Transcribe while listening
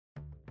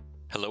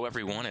Hello,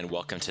 everyone, and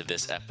welcome to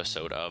this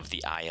episode of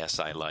the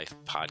ISI Life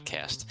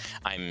podcast.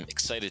 I'm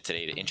excited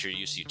today to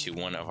introduce you to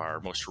one of our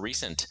most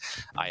recent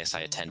ISI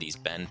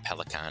attendees, Ben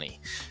Pellicani.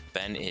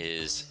 Ben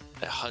is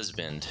a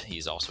husband.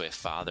 He's also a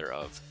father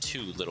of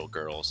two little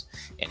girls,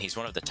 and he's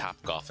one of the top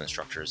golf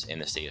instructors in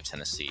the state of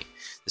Tennessee.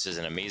 This is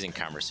an amazing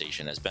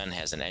conversation as Ben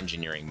has an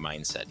engineering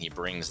mindset. He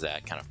brings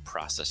that kind of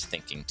process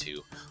thinking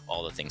to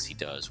all the things he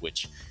does,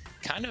 which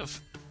kind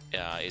of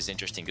is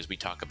interesting because we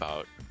talk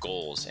about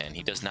goals, and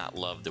he does not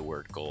love the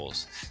word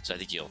goals. So I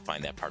think you'll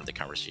find that part of the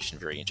conversation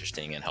very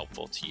interesting and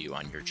helpful to you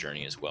on your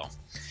journey as well.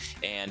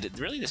 And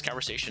really, this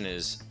conversation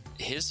is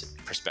his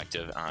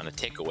perspective on a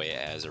takeaway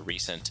as a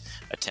recent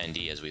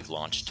attendee as we've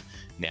launched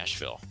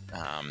Nashville,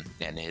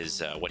 and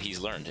his what he's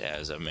learned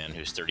as a man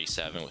who's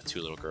 37 with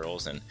two little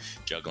girls and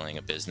juggling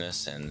a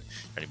business and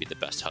trying to be the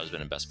best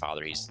husband and best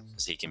father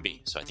he can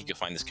be. So I think you'll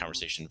find this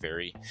conversation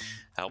very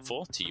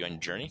helpful to you on your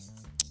journey,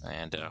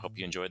 and I hope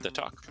you enjoyed the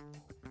talk.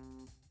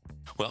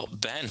 Well,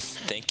 Ben,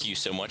 thank you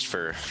so much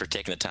for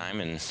taking the time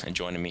and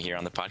joining me here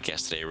on the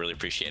podcast today. I really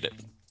appreciate it.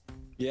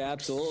 Yeah,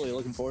 absolutely.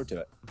 Looking forward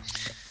to it.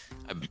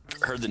 I've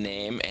heard the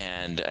name,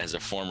 and as a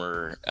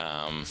former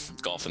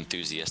golf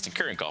enthusiast and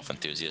current golf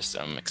enthusiast,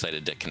 I'm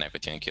excited to connect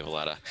with you. I think you have a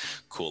lot of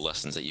cool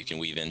lessons that you can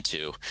weave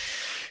into,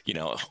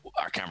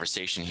 our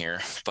conversation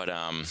here. But,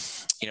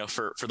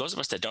 for those of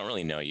us that don't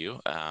really know you,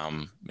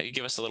 maybe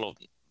give us a little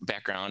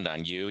background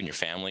on you and your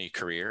family,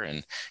 career,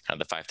 and kind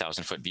of the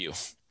 5,000-foot view.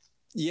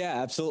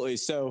 Yeah, absolutely.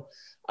 So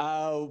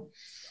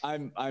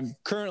I'm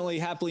currently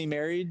happily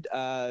married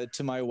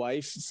to my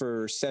wife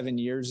for 7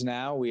 years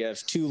now. We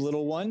have two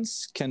little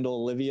ones.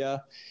 Kendall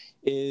Olivia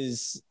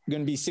is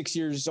going to be 6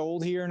 years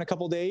old here in a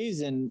couple of days,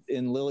 and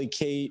Lily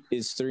Kate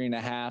is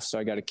 3.5. So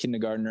I got a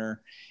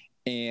kindergartner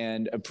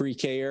and a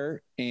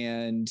pre-K-er.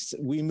 And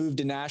we moved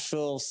to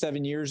Nashville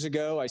 7 years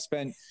ago. I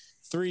spent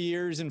 3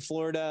 years in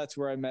Florida. That's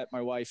where I met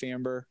my wife,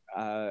 Amber.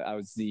 I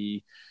was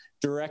the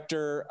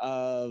director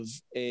of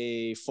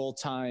a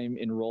full-time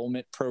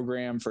enrollment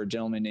program for a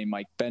gentleman named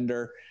Mike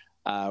Bender,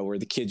 where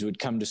the kids would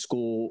come to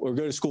school or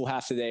go to school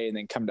half the day and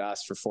then come to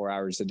us for 4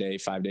 hours a day,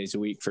 5 days a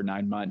week for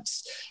 9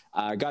 months.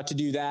 Got to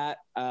do that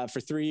for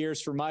 3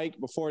 years for Mike.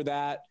 Before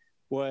that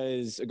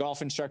was a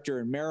golf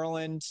instructor in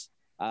Maryland.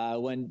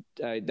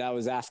 That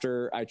was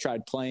after I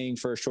tried playing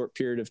for a short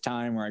period of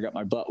time where I got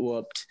my butt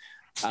whooped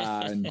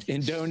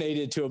and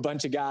donated to a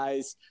bunch of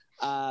guys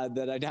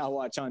that I now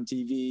watch on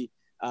TV.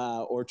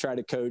 Or try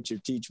to coach or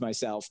teach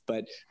myself.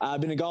 But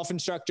I've been a golf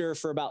instructor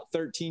for about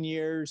 13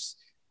 years.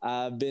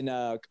 I've been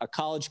a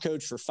college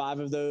coach for 5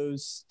 of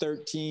those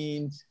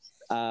 13.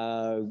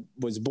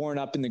 Was born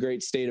up in the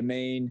great state of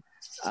Maine.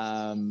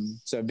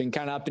 So I've been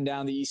kind of up and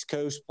down the East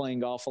Coast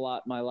playing golf a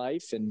lot in my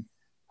life. And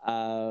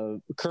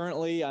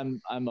currently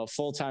I'm a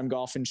full-time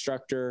golf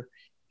instructor,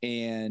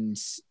 and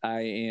I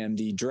am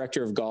the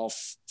director of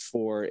golf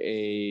for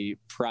a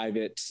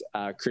private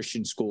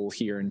Christian school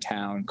here in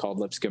town called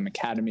Lipscomb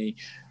Academy,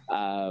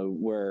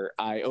 where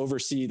I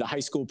oversee the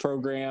high school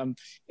program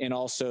and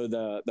also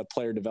the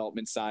player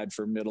development side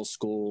for middle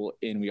school.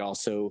 And we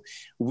also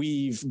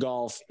weave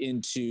golf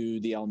into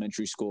the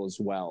elementary school as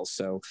well.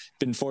 So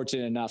been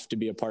fortunate enough to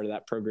be a part of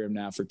that program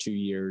now for 2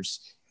 years.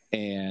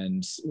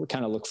 And we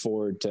kind of look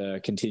forward to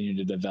continuing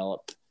to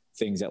develop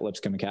things at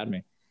Lipscomb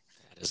Academy.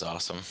 Is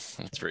awesome.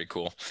 That's very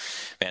cool,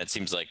 man. It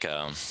seems like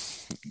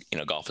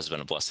golf has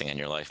been a blessing in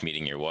your life,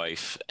 meeting your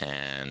wife,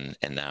 and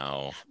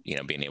now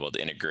being able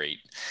to integrate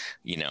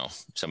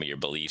some of your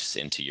beliefs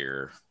into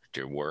your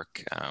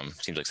work.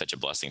 Seems like such a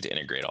blessing to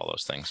integrate all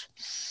those things.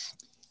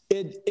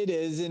 It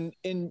is, and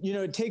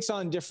it takes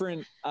on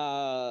different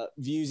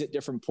views at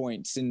different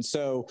points. And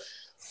so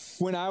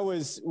when I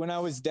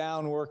was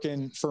down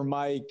working for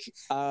Mike,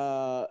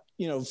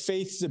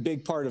 faith's a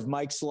big part of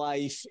Mike's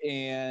life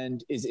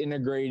and is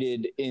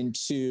integrated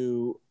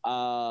into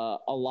a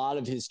lot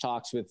of his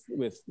talks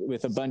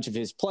with a bunch of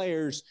his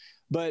players.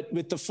 But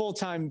with the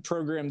full-time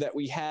program that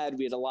we had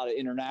a lot of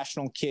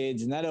international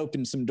kids, and that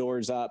opened some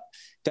doors up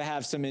to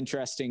have some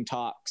interesting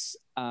talks.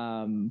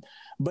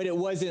 But it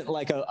wasn't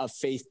like a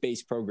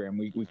faith-based program.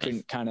 We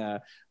couldn't kind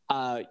of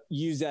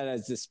use that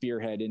as the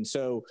spearhead. And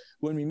so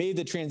when we made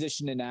the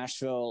transition to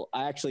Nashville,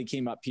 I actually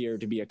came up here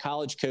to be a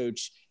college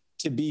coach,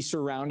 to be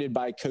surrounded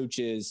by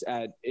coaches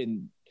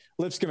in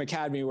Lipscomb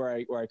Academy, where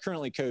I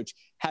currently coach,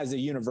 has a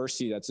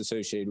university that's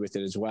associated with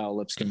it as well,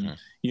 Lipscomb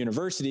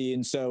University.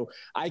 And so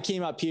I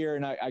came up here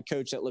and I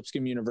coached at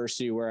Lipscomb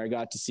University, where I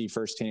got to see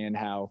firsthand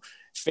how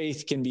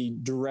faith can be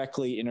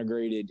directly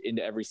integrated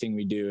into everything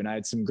we do. And I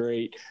had some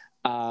great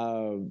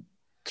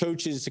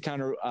coaches to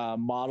kind of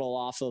model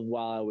off of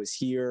while I was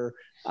here.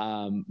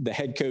 The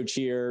head coach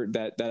here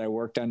that I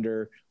worked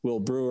under, Will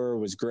Brewer,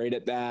 was great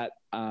at that,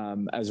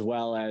 as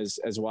well as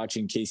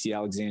watching Casey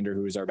Alexander,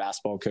 who was our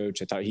basketball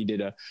coach. I thought he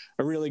did a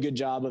really good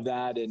job of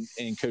that,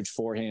 and Coach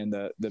Forehand,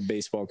 the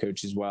baseball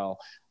coach as well.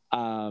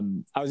 I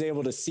was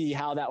able to see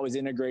how that was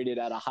integrated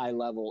at a high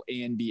level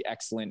and be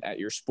excellent at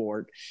your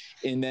sport.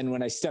 And then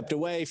when I stepped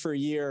away for a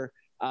year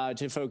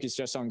to focus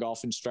just on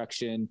golf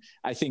instruction,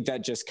 I think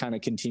that just kind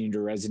of continued to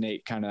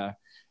resonate, kind of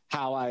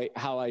how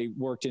I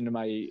worked into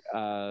my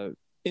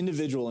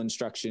individual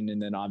instruction,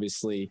 and then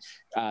obviously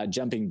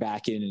jumping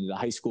back into the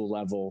high school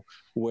level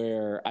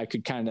where I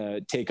could kind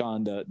of take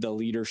on the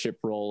leadership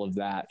role of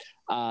that.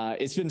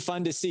 It's been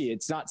fun to see.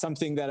 It's not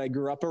something that I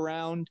grew up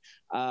around.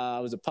 I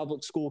was a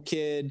public school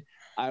kid.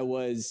 I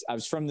was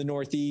from the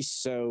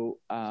Northeast. So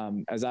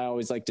as I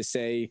always like to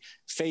say,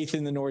 faith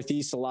in the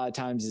Northeast a lot of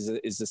times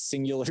is a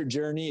singular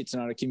journey. It's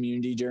not a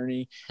community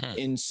journey.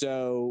 And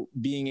so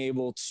being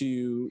able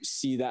to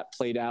see that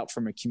played out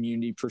from a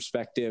community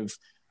perspective,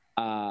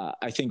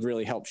 I think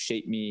really helped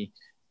shape me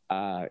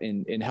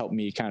and help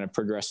me kind of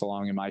progress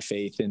along in my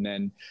faith. And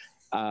then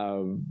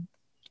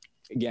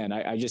again,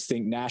 I just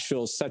think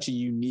Nashville is such a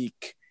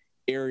unique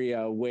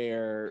area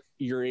where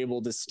you're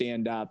able to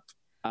stand up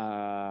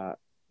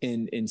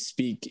and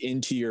speak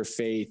into your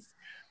faith,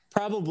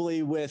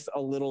 probably with a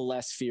little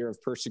less fear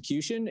of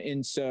persecution.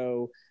 And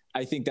so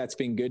I think that's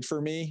been good for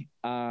me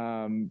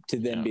to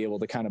then be able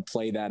to kind of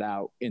play that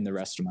out in the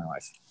rest of my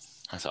life.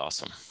 That's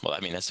awesome. Well, I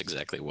mean, that's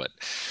exactly what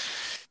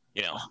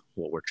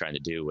we're trying to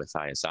do with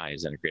ISI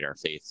is integrate our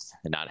faith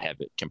and not have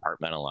it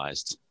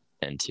compartmentalized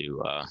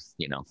into, a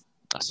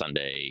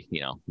Sunday,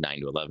 9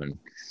 to 11,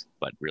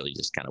 but really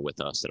just kind of with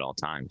us at all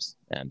times,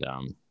 and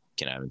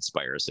kind of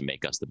inspire us and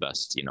make us the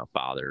best,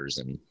 fathers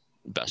and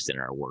best in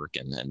our work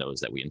and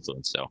those that we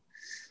influence. So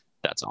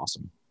that's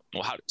awesome.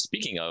 Well,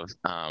 speaking of,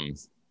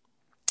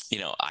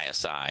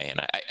 ISI,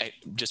 and I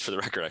just for the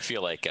record, I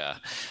feel like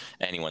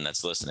anyone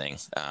that's listening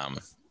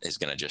is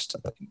going to just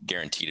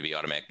guarantee to be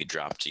automatically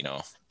dropped,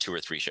 2 or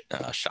 3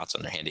 shots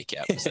on their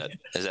handicap. Is that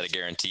a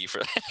guarantee for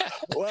that?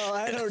 Well,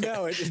 I don't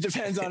know. It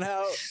depends on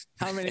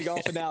how many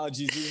golf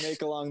analogies you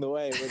make along the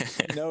way.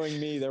 With knowing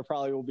me, there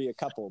probably will be a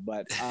couple,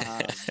 but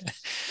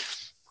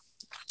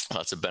well,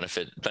 it's a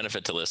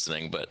benefit to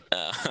listening, but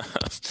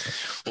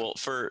well,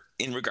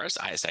 in regards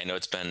to ISI, I know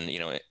it's been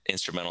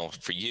instrumental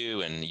for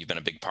you, and you've been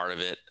a big part of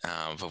it,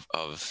 of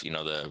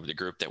the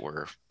group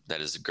that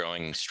is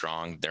growing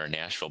strong there in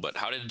Nashville. But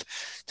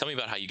tell me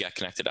about how you got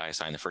connected to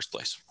ISI in the first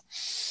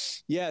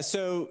place. Yeah,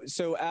 so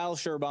Al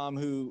Sherbaum,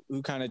 who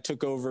kind of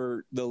took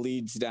over the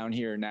leads down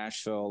here in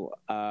Nashville,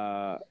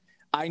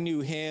 I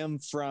knew him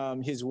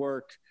from his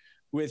work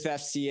with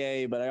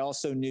FCA, but I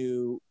also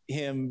knew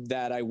him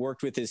that I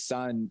worked with his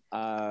son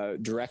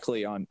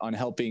directly on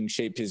helping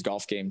shape his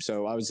golf game.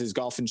 So I was his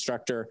golf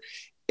instructor,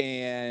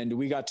 and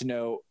we got to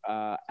know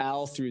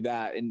Al through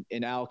that.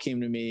 And Al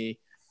came to me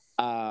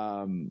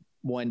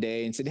one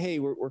day and said, "Hey,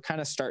 we're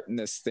kind of starting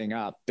this thing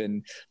up,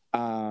 and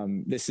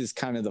this is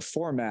kind of the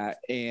format."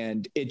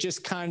 And it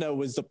just kind of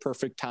was the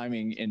perfect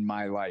timing in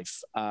my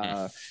life.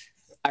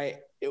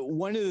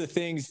 One of the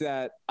things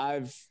that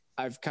I've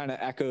kind of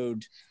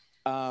echoed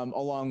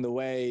along the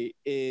way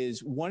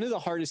is one of the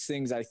hardest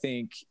things I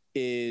think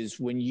is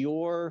when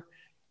you're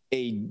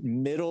a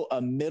middle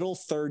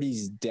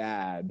 30s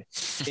dad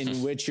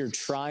in which you're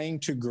trying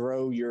to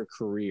grow your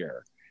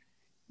career,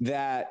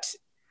 that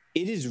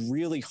it is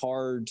really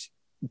hard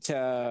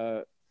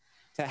to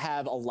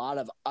have a lot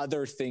of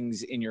other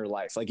things in your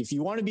life. Like if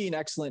you want to be an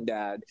excellent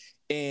dad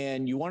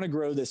and you want to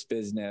grow this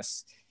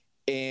business,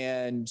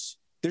 and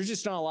there's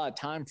just not a lot of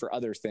time for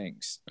other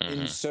things.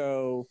 And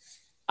so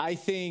I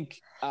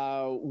think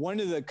one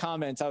of the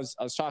comments I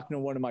was talking to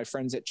one of my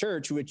friends at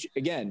church, which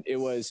again,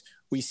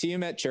 we see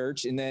him at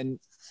church, and then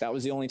that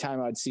was the only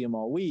time I'd see him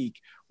all week.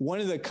 One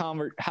of the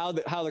how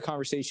the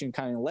conversation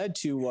kind of led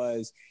to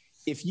was,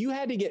 if you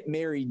had to get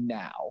married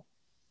now,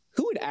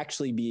 who would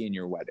actually be in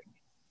your wedding?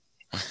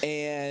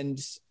 And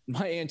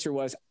my answer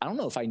was, I don't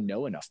know if I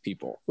know enough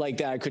people like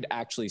that I could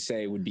actually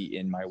say would be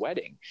in my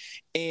wedding.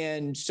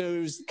 And so it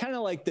was kind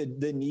of like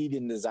the need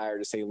and desire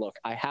to say, look,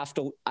 I have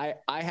to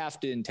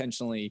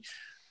intentionally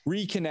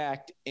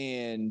reconnect.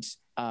 And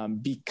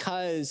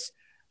because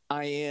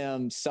I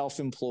am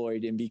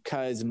self-employed, and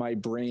because my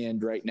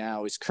brand right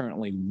now is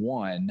currently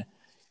one,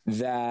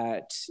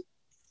 that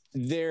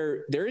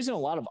there isn't a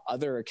lot of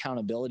other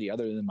accountability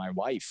other than my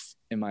wife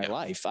in my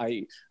life.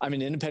 I'm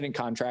an independent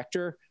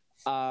contractor.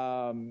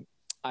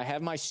 I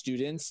have my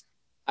students.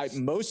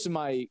 Most of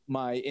my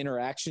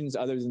interactions,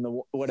 other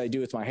than what I do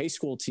with my high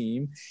school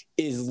team,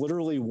 is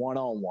literally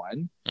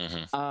one-on-one.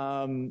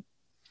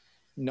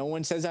 No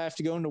one says I have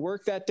to go into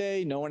work that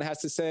day. No one has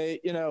to say,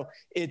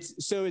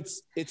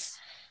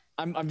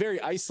 I'm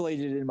very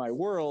isolated in my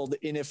world.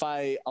 And if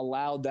I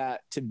allowed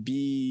that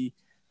to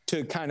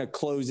kind of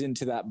close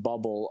into that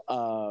bubble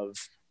of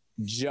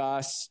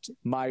just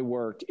my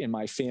work and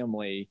my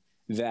family,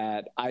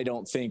 that I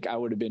don't think I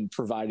would have been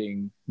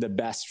providing the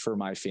best for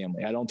my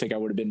family. I don't think I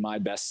would have been my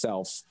best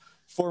self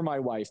for my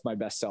wife, my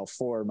best self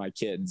for my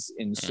kids.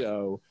 And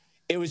so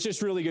it was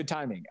just really good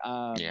timing.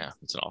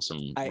 It's an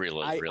awesome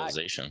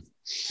realization.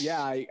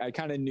 I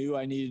kind of knew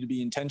I needed to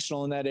be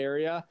intentional in that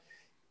area.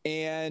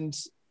 And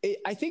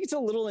I think it's a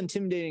little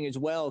intimidating as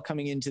well,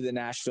 coming into the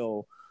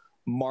Nashville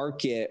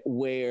market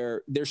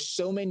where there's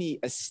so many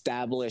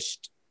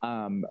established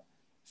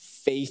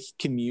faith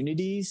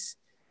communities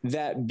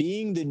that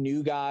being the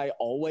new guy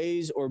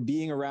always, or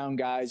being around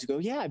guys who go,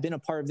 yeah, I've been a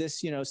part of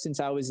this, since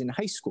I was in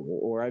high school,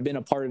 or I've been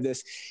a part of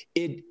this.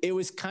 It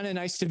was kind of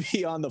nice to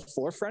be on the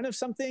forefront of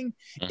something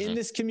in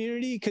this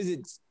community, because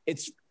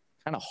it's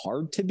kind of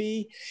hard to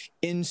be.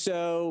 And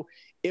so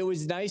it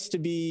was nice to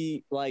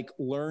be like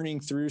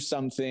learning through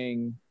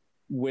something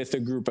with a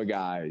group of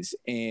guys,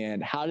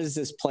 and how does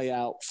this play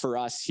out for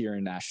us here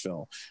in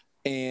Nashville?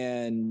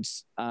 And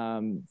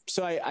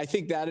so I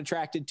think that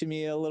attracted to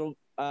me a little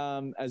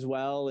as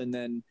well. And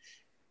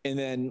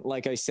then,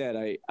 like I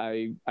said,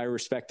 I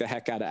respect the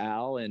heck out of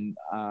Al, and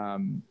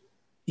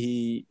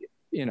he,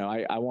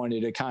 I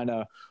wanted to kind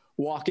of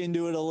walk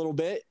into it a little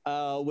bit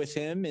with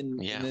him. And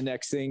the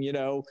next thing,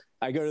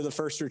 I go to the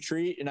first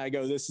retreat and I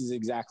go, this is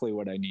exactly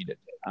what I needed.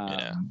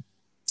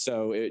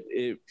 So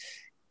it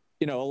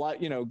a lot,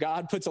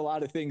 God puts a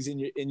lot of things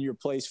in your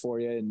place for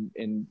you.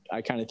 And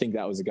I kind of think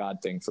that was a God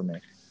thing for me.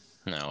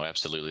 No,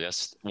 absolutely.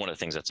 That's one of the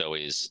things that's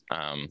always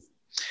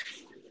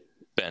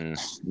been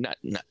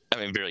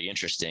very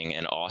interesting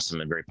and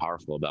awesome and very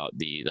powerful about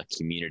the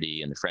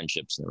community and the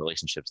friendships and the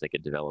relationships that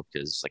get developed.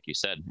 Because like you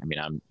said,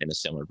 I'm in a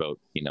similar boat,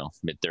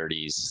 mid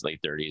 30s, late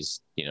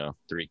 30s,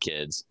 3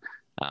 kids.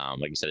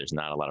 Like you said, there's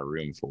not a lot of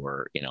room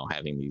for,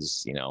 having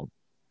these,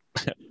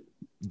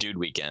 dude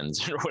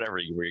weekends or whatever,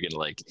 where you're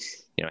going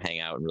to hang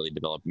out and really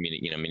develop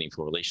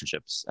meaningful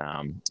relationships.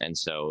 And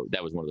so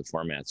that was one of the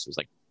formats. It was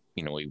like,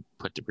 we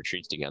put the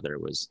retreats together,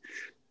 was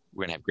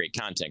we're going to have great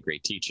content,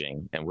 great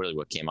teaching. And really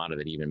what came out of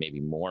it, even maybe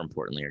more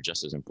importantly, or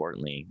just as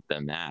importantly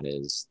than that,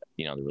 is,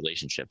 the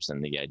relationships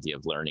and the idea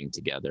of learning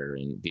together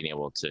and being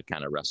able to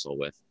kind of wrestle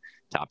with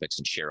topics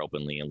and share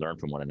openly and learn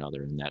from one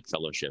another. And that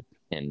fellowship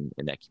in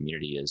that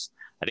community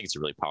I think it's a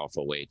really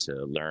powerful way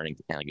to learn.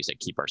 And like you said,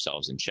 keep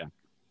ourselves in check.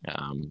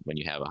 When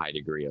you have a high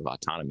degree of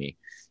autonomy,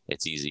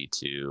 it's easy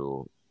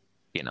to,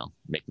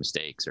 make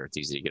mistakes, or it's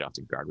easy to get off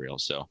the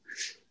guardrails. So,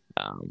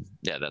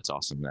 that's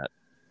awesome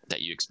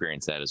that you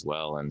experience that as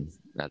well. And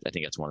I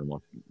think that's one of the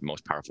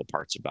most powerful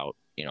parts about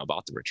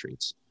the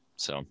retreats.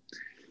 So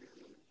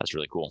that's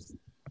really cool.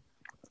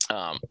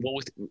 Well,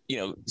 with,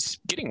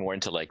 getting more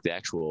into like the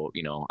actual,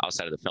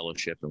 outside of the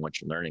fellowship and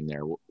what you're learning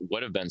there,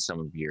 what have been some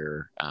of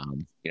your,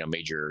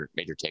 major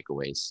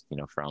takeaways,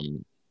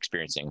 from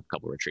experiencing a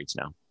couple of retreats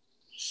now?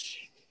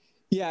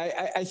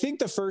 Yeah, I think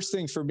the first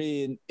thing for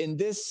me in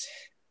this,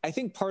 I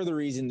think part of the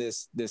reason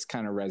this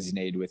kind of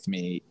resonated with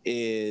me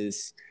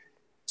is,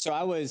 so I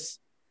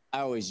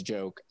always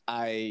joke,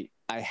 I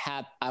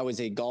was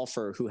a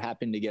golfer who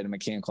happened to get a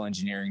mechanical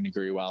engineering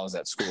degree while I was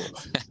at school.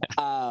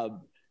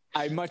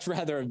 I'd much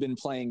rather have been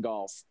playing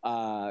golf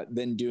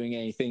than doing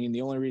anything. And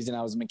the only reason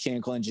I was a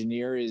mechanical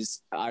engineer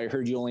is I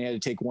heard you only had to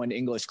take 1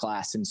 English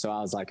class. And so I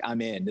was like,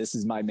 I'm in, this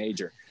is my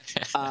major.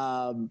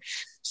 But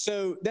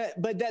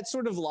that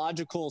sort of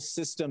logical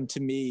system to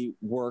me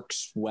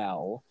works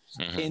well.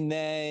 Mm-hmm. And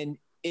then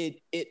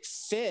it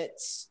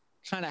fits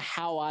kind of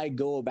how I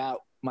go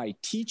about my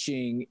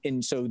teaching.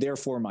 And so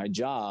therefore my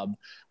job,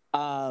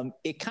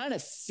 it kind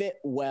of fit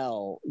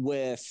well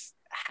with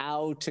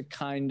how to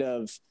kind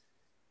of,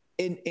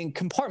 and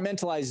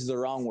compartmentalize is the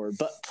wrong word,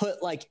 but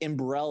put like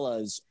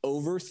umbrellas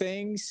over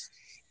things.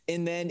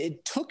 And then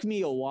it took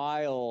me a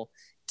while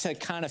to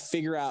kind of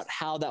figure out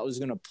how that was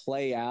going to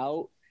play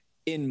out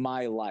in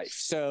my life.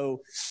 So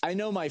I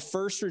know my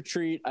first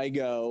retreat, I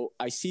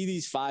see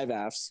these 5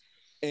 F's,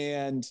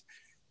 and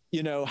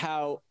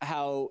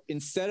how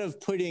instead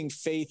of putting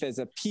faith as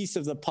a piece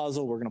of the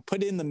puzzle, we're going to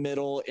put it in the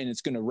middle, and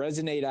it's going to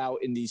resonate out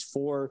in these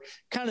 4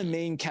 kind of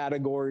main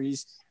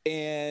categories.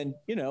 And,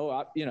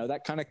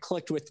 that kind of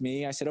clicked with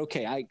me. I said,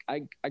 okay,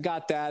 I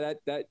got that.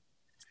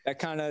 That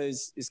kind of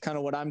is kind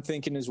of what I'm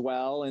thinking as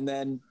well. And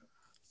then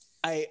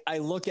I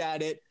look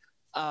at it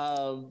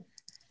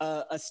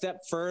a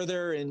step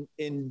further,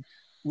 and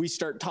we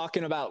start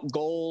talking about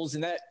goals,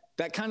 and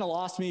that kind of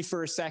lost me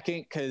for a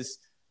second, because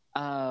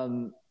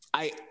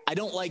I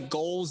don't like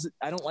goals.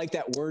 I don't like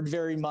that word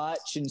very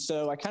much. And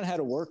so I kind of had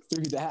to work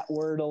through that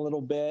word a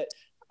little bit,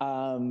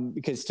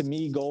 because to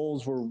me,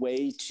 goals were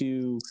way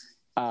too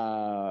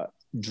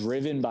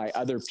driven by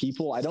other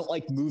people. I don't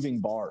like moving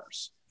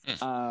bars.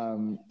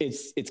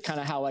 It's kind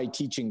of how I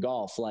teach in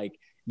golf. Like,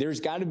 there's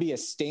got to be a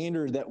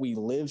standard that we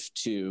live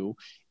to.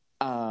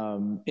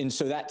 And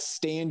so that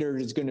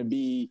standard is going to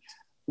be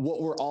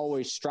what we're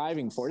always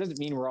striving for. It doesn't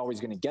mean we're always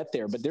going to get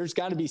there, but there's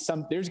got to be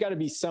some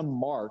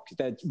mark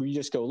that we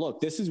just go,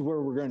 look, this is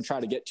where we're going to try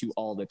to get to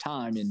all the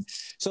time. And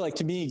so, like,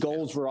 to me,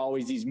 goals were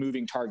always these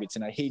moving targets,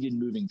 and I hated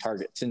moving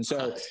targets. And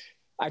so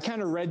I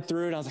kind of read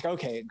through it, and I was like,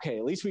 okay,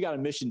 at least we got a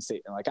mission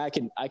statement. Like, I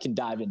can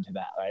dive into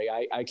that.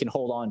 Right? I can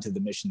hold on to the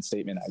mission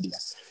statement idea.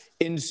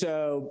 And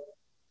so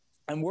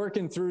I'm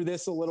working through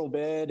this a little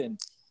bit, and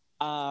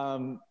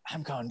I'm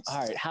going,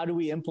 all right, how do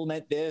we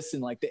implement this?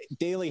 And like the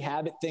daily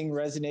habit thing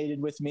resonated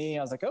with me.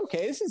 I was like,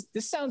 okay,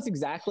 this sounds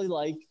exactly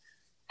like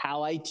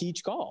how I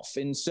teach golf.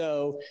 And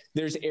so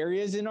there's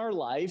areas in our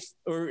life,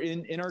 or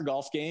in our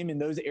golf game,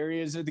 and those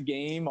areas of the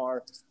game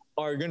are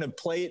going to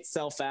play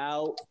itself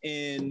out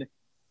in,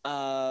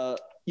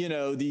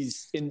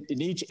 these in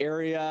each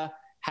area.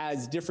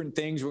 has different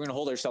things we're going to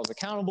hold ourselves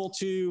accountable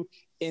to.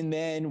 And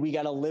then we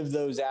got to live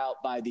those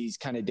out by these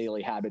kind of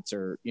daily habits,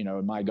 or, you know,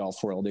 in my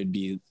golf world, it'd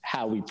be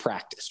how we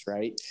practice.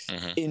 Right.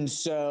 And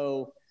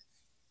so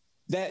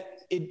that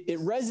it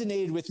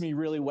resonated with me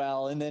really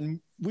well. And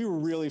then we were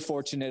really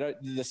fortunate.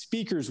 The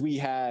speakers we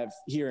have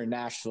here in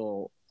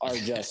Nashville are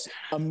just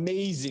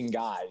amazing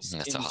guys.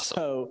 That's and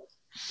awesome.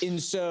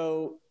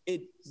 So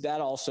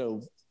that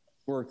also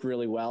worked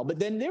really well. But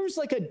then there was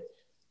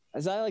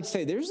as I like to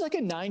say, there's like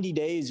a 90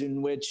 days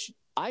in which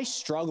I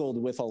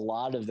struggled with a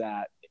lot of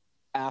that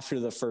after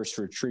the first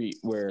retreat,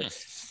 where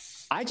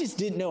I just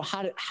didn't know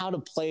how to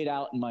play it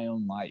out in my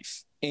own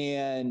life.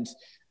 And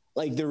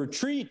like the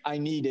retreat I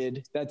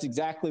needed, that's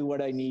exactly what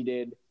I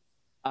needed.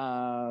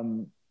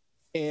 And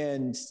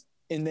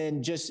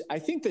then just, I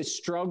think the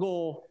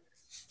struggle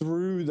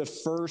through the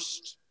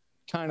first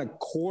kind of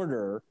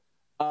quarter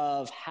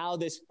of how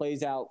this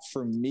plays out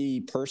for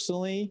me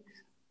personally,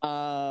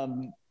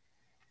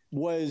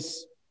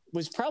 was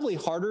probably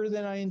harder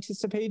than I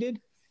anticipated.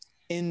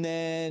 And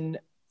then,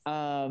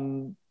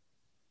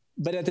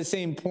 but at the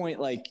same point,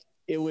 like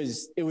it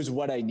was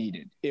what I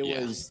needed. It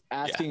was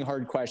asking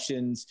hard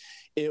questions.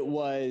 It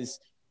was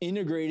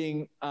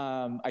integrating,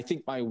 I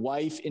think, my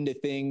wife into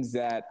things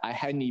that I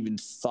hadn't even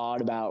thought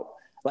about.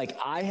 Like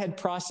I had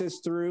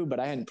processed through, but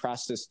I hadn't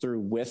processed through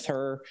with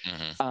her,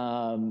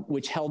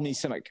 which held me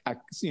some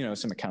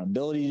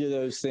accountability to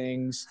those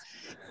things.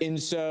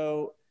 And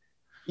so,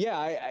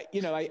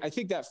 I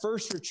think that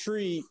first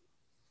retreat,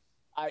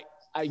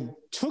 I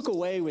took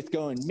away with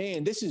going,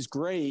 man, this is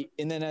great.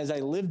 And then as I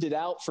lived it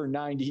out for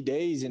 90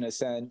 days, in a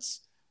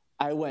sense,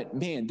 I went,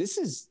 man, this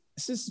is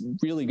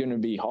really going to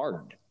be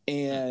hard.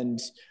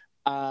 And,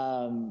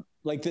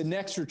 like the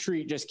next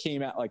retreat just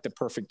came at like the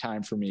perfect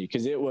time for me.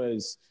 Cause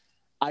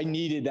I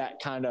needed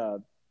that kind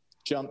of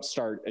jump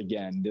start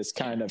again, this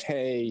kind of,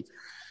 hey,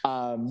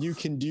 you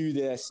can do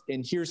this.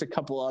 And here's a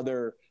couple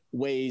other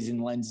ways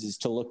and lenses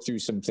to look through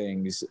some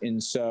things.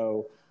 And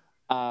so,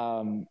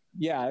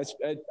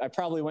 I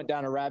probably went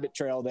down a rabbit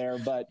trail there,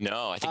 but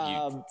no, I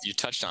think you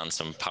touched on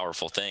some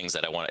powerful things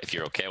that if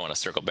you're okay, I want to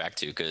circle back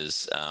to,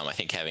 because I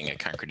think having a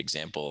concrete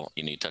example,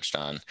 you touched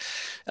on,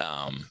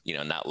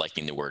 not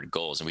liking the word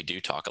goals, and we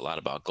do talk a lot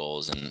about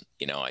goals, and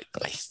I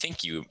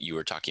think you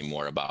were talking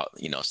more about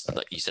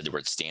like you said the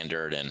word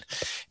standard, and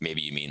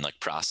maybe you mean like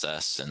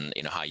process, and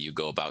how you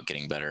go about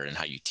getting better and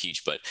how you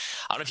teach. But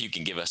I don't know if you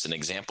can give us an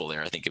example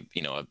there. I think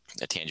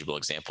a tangible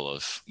example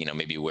of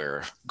maybe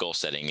where goal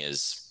setting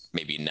is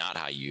maybe not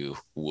how you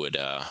would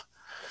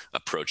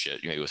approach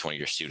it, maybe with one of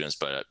your students,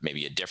 but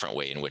maybe a different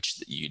way in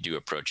which you do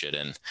approach it,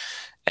 and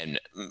then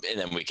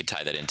we could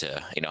tie that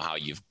into how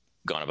you've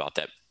gone about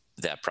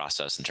that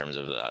process in terms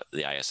of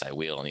the ISI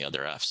wheel and the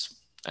other Fs.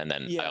 And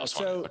then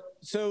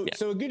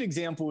so a good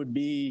example would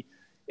be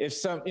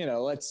if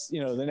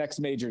the next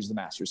major is the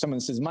Masters.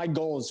 Someone says my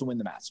goal is to win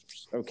the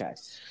Masters. Okay,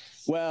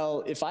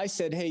 well, if I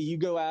said, hey, you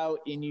go out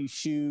and you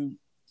shoot,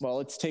 well,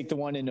 let's take the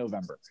one in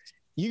November.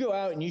 You go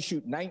out and you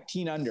shoot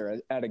 19 under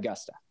at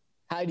Augusta.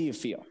 How do you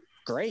feel?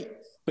 Great,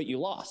 but you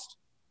lost.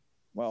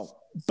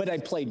 Well, but I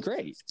played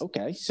great.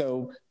 Okay,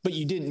 but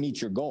you didn't meet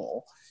your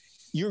goal.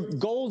 Your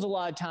goals a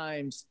lot of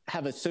times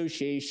have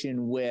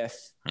association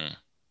with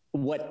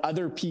what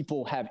other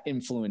people have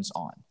influence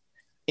on.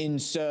 And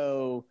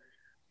so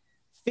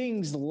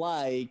things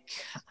like,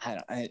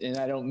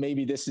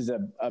 maybe this is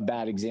a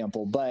bad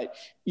example, but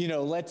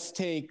let's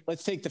take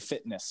the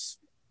fitness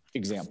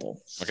example.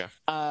 Okay.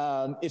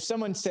 If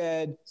someone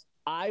said,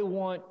 I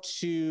want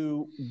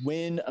to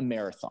win a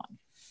marathon.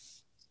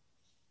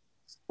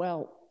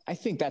 Well, I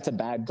think that's a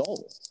bad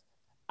goal.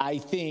 I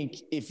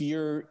think if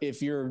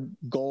your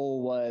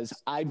goal was,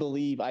 I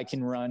believe I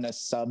can run a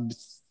sub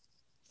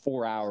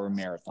 4-hour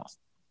marathon.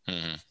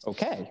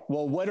 Okay.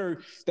 Well,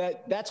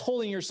 that's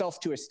holding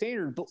yourself to a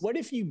standard, but what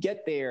if you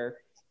get there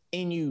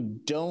and you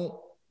don't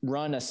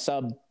run a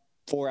sub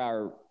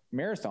 4-hour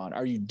marathon?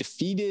 Are you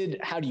defeated?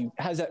 How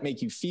does that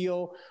make you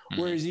feel?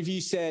 Whereas if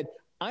you said,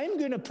 I'm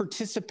going to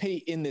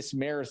participate in this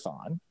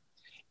marathon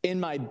and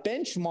my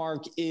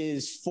benchmark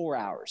is 4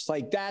 hours,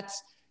 like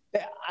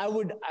I'm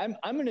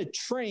going to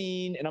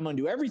train and I'm going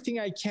to do everything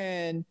I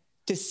can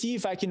to see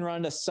if I can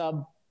run a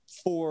sub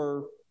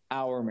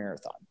 4-hour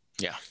marathon.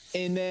 Yeah.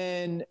 And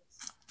then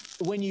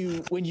when you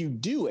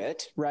do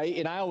it, right.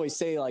 And I always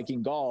say, like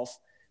in golf,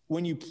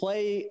 when you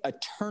play a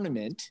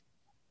tournament,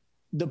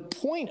 the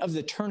point of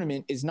the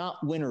tournament is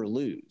not win or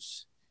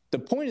lose. The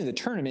point of the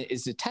tournament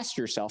is to test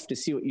yourself to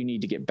see what you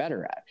need to get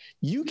better at.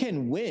 You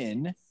can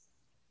win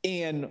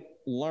and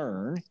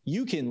learn,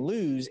 you can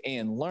lose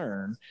and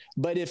learn,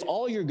 but if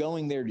all you're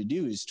going there to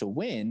do is to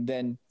win,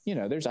 then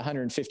there's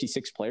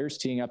 156 players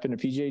teeing up in a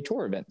PGA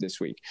Tour event this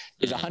week.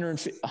 There's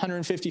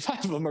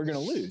 155 of them are going to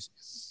lose.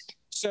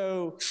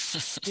 So,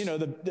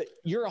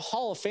 you're a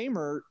Hall of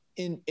Famer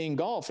in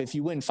golf if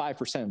you win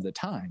 5% of the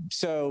time.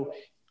 So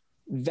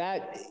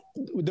that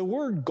the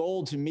word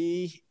goal to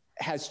me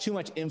has too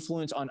much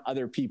influence on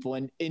other people.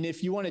 And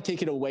if you want to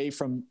take it away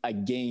from a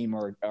game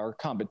or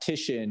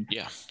competition,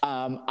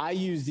 I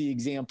use the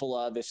example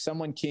of if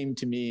someone came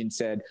to me and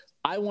said,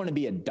 I want to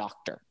be a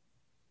doctor.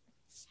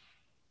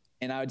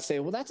 And I would say,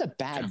 well, that's a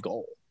bad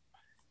goal,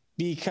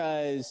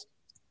 because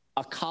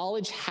a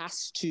college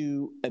has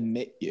to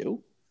admit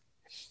you.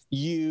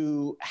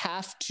 You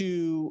have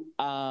to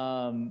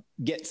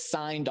get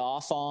signed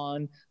off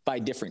on by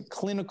different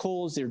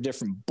clinicals. There are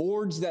different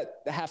boards that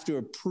have to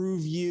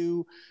approve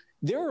you.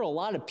 There are a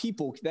lot of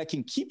people that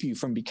can keep you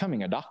from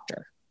becoming a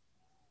doctor.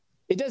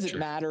 It doesn't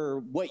matter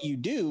what you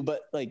do,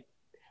 but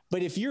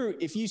if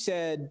you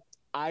said,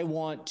 I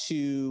want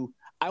to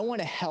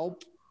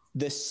help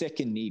the sick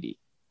and needy.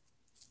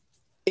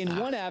 In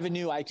one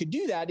avenue I could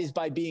do that is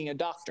by being a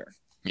doctor.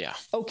 Yeah.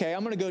 Okay,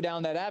 I'm going to go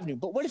down that avenue.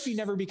 But what if you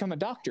never become a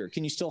doctor?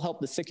 Can you still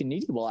help the sick and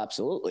needy? Well,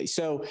 absolutely.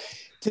 So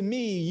to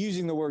me,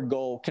 using the word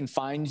goal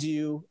confines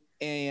you.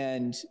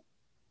 And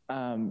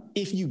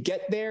if you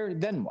get there,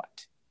 then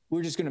what?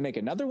 We're just going to make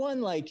another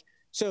one?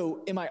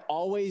 So am I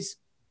always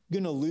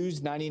going to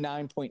lose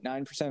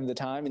 99.9% of the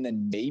time and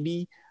then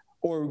maybe?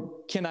 Or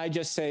can I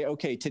just say,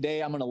 okay,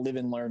 today I'm going to live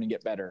and learn and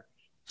get better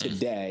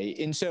today?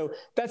 And so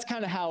that's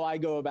kind of how I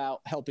go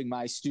about helping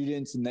my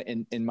students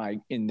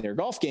in their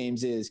golf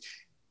games is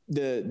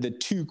the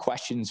two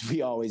questions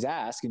we always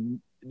ask, and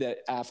that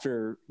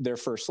after their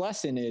first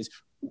lesson is,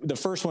 the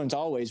first one's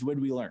always, what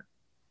did we learn?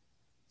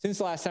 Since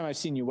the last time I've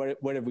seen you,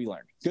 what have we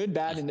learned? Good,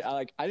 bad, and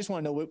I just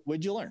want to know what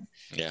did you learn?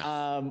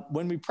 Yeah.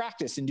 When we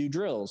practice and do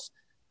drills,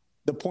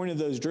 the point of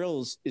those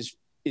drills is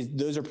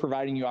those are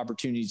providing you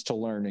opportunities to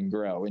learn and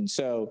grow. And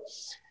so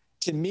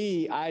to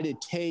me, I had to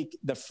take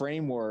the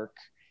framework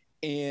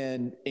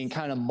and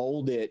kind of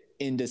mold it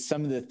into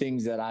some of the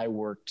things that I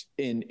worked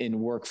in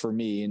work for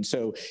me. And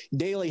so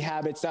daily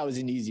habits, that was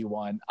an easy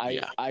one.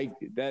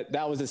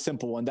 That was a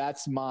simple one.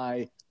 That's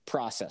my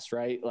process,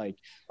 right?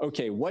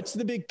 Okay, what's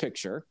the big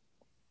picture?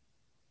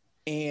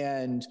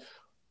 And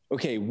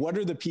okay, what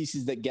are the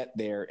pieces that get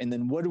there? And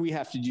then what do we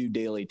have to do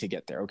daily to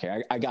get there?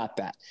 Okay, I got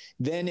that.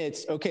 Then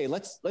it's okay,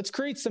 let's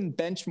create some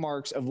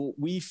benchmarks of what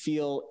we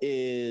feel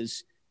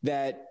is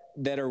that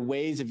are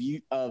ways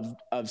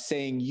of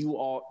saying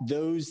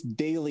those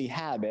daily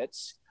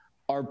habits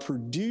are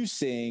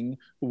producing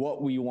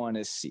what we want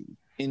to see.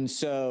 And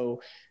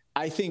so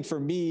I think for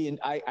me, and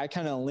I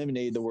kind of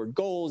eliminated the word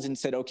goals and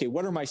said, okay,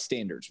 what are my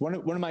standards? What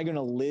am I going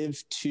to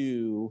live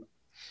to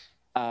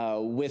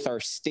with our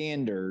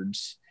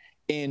standards?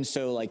 And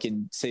so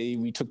say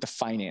we took the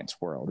finance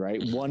world,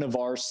 right? One of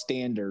our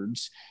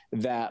standards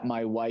that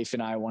my wife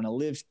and I want to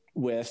live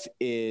with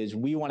is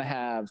we want to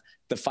have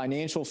the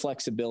financial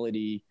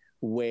flexibility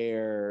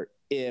where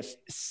if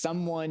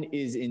someone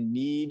is in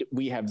need,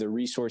 we have the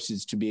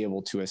resources to be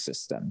able to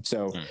assist them.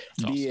 So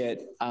be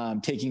it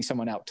taking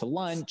someone out to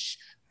lunch,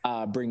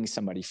 bringing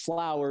somebody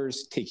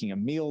flowers, taking a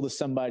meal to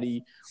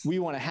somebody, we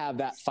want to have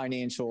that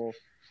financial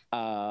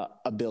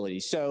ability.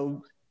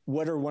 So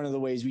what are one of the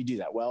ways we do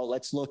that? Well,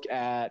 let's look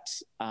at,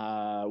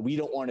 we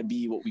don't want to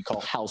be what we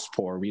call house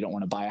poor. We don't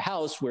want to buy a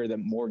house where the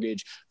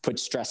mortgage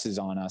puts stresses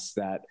on us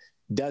that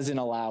doesn't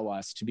allow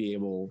us to be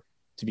able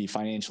to be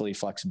financially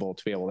flexible,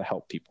 to be able to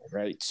help people.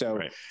 Right.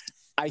 So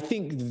I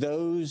think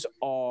those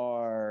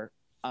are,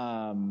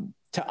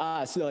 to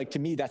us, to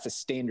me, that's a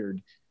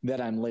standard that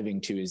I'm living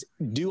to is,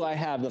 do I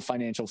have the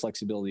financial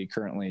flexibility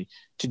currently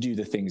to do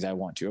the things I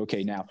want to?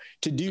 Okay. Now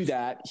to do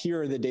that,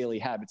 here are the daily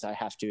habits I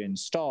have to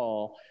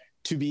install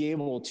to be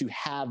able to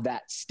have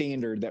that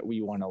standard that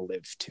we want to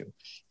live to.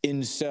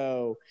 And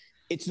so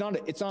it's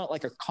not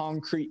like a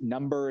concrete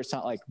number. It's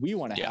not like we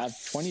want to have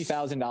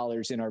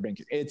 $20,000 in our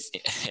bank.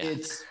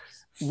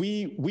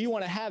 We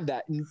want to have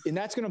that. And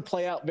that's going to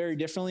play out very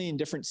differently in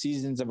different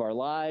seasons of our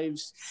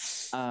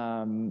lives.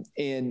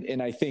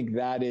 And I think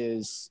that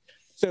is,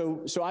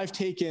 so I've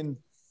taken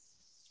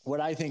what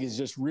I think is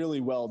just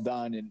really well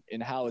done in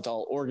how it's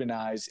all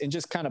organized and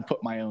just kind of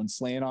put my own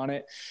slant on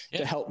it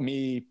to help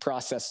me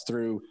process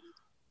through,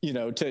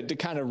 to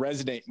kind of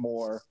resonate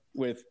more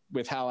with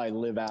how I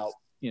live out,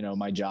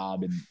 my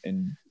job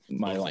and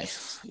my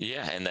life.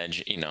 Yeah. And then,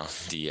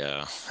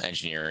 the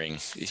engineering,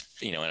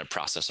 and a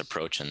process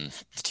approach and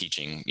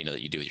teaching,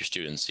 that you do with your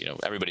students,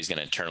 everybody's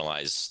going to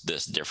internalize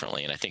this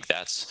differently. And I think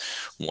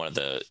that's one of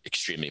the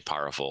extremely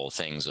powerful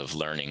things of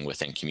learning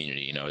within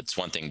community. It's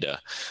one thing to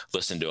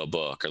listen to a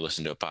book or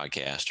listen to a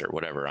podcast or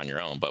whatever on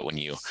your own, but when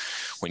you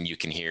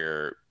can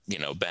hear,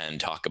 Ben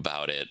talk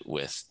about it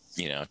with,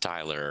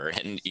 Tyler,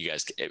 and you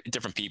guys,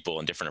 different people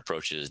and different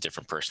approaches,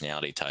 different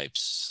personality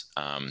types.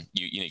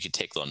 You could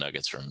take little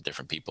nuggets from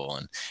different people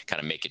and kind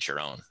of make it your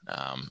own.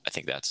 I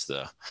think that's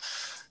an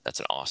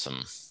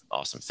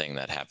awesome thing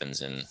that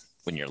happens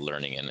when you're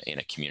learning in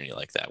a community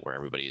like that, where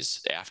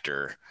everybody's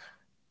after,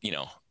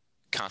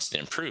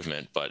 constant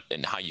improvement, but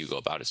and how you go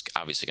about it is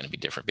obviously going to be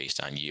different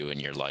based on you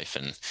and your life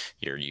and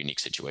your unique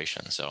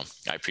situation. So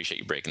I appreciate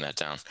you breaking that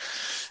down.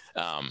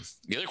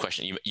 The other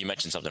question, you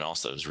mentioned something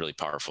else that was really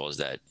powerful, is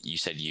that you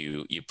said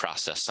you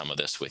processed some of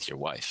this with your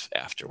wife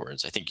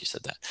afterwards. I think you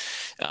said that.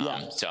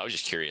 Yeah. So I was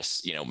just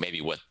curious,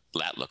 maybe what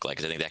that looked like,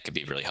 because I think that could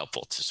be really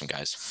helpful to some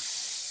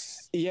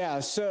guys. Yeah.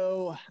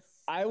 So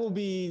I will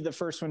be the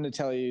first one to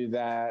tell you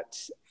that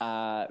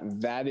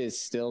that is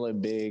still a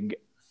big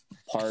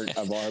part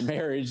of our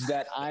marriage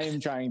that I am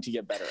trying to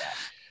get better at.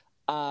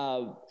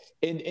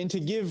 And to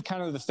give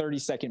kind of the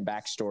 30-second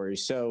backstory.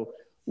 So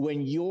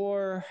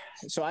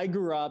I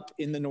grew up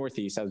in the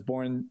Northeast. I was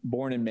born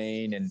in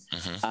Maine, and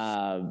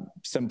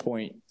some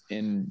point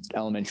in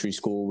elementary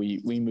school,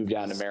 we moved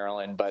out to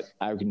Maryland, but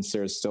I would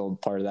consider still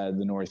part of that of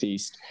the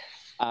Northeast.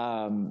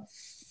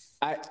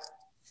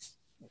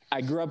 I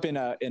grew up in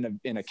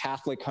a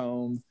Catholic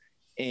home,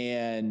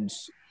 and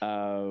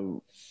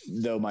though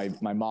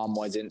my mom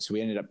wasn't, so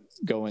we ended up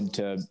going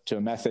to a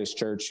Methodist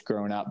church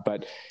growing up.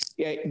 But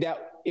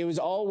it was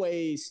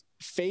always,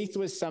 faith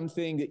was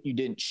something that you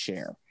didn't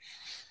share.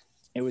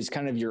 It was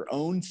kind of your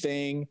own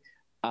thing.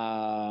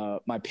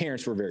 My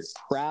parents were very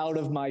proud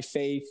of my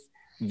faith.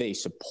 They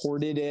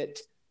supported it.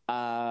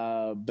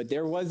 But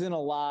there wasn't a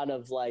lot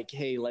of like,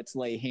 hey, let's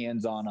lay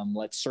hands on them.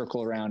 Let's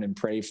circle around and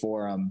pray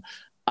for them.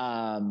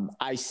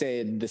 I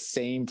said the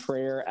same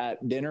prayer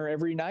at dinner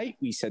every night.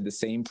 We said the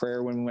same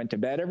prayer when we went to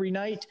bed every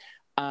night.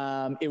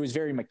 It was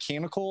very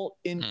mechanical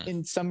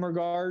in some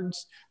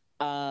regards.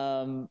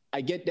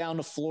 I get down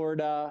to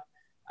Florida.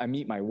 I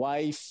meet my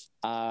wife.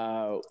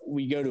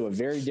 We go to a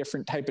very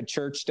different type of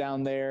church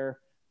down there.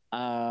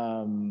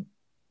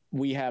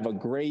 We have a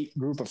great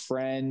group of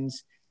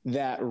friends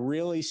that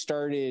really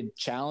started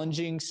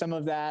challenging some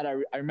of that.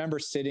 I remember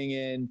sitting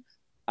in,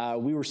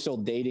 we were still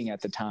dating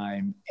at the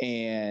time,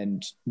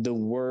 and the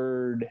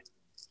word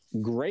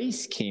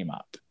grace came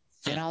up.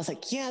 And I was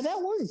like, yeah, that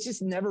word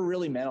just never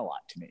really meant a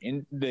lot to me.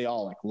 And they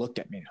all like looked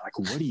at me like,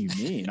 what do you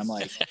mean? I'm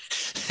like,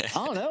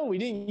 I don't know. We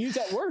didn't use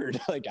that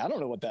word. Like, I don't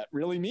know what that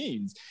really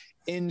means.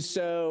 And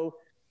so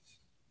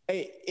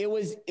it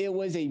was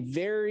a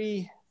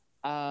very,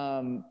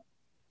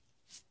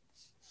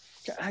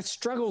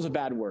 struggle is a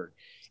bad word.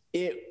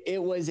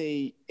 It was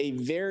a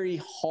very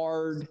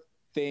hard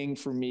thing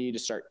for me to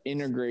start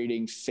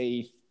integrating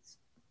faith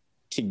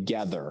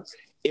together.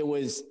 It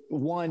was,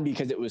 one,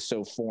 because it was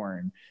so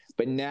foreign,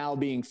 but now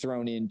being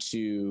thrown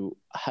into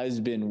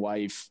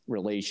husband-wife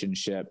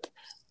relationship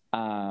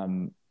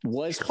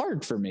was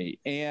hard for me.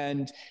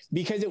 And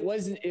because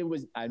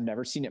I've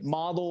never seen it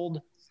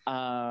modeled.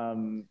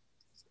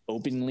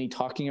 Openly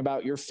talking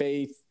about your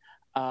faith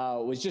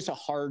was just a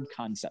hard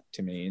concept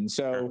to me. And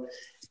so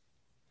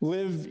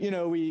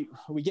we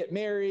get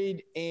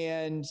married,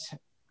 and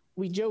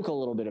we joke a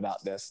little bit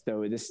about this,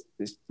 though this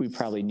we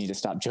probably need to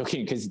stop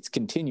joking because it's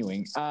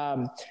continuing.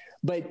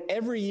 But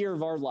every year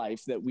of our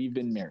life that we've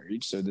been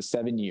married, so the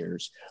 7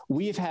 years,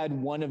 we have had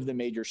one of the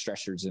major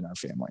stressors in our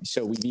family.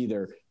 So we've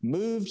either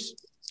moved,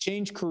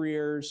 changed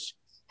careers,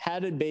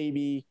 had a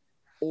baby,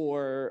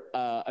 or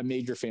a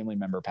major family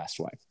member passed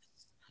away.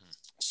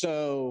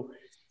 So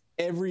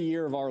every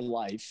year of our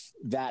life,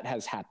 that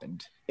has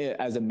happened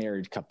as a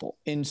married couple.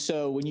 And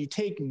so when you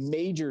take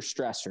major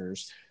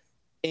stressors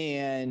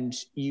and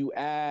you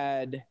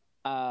add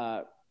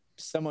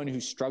someone who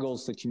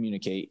struggles to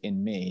communicate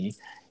in me,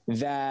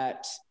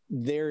 that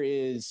I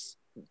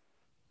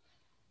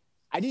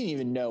didn't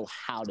even know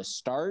how to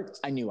start.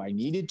 I knew I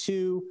needed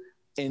to,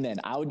 and then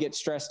I would get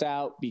stressed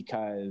out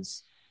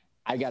because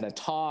I got to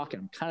talk.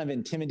 I'm kind of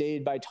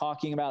intimidated by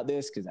talking about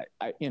this because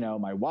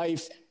my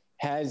wife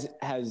has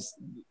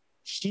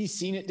she's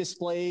seen it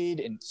displayed.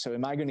 And so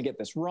am I going to get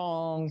this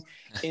wrong?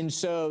 And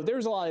so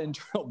there's a lot of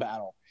internal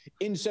battle.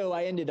 And so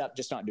I ended up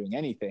just not doing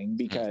anything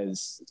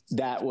because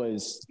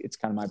it's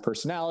kind of my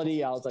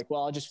personality. I was like,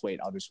 well, I'll just wait.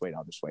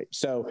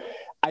 So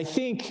I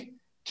think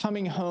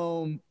coming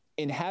home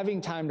and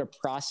having time to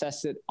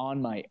process it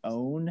on my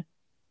own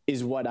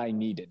is what I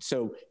needed.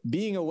 So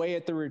being away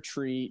at the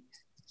retreat,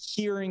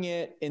 hearing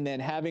it, and then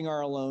having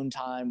our alone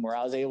time where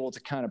I was able to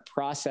kind of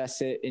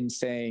process it and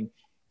saying,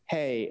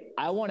 hey,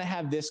 I want to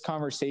have this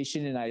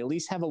conversation, and I at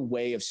least have a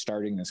way of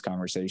starting this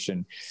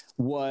conversation,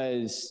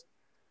 was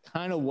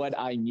kind of what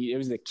I need. It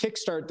was the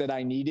kickstart that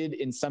I needed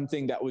in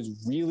something that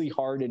was really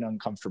hard and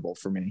uncomfortable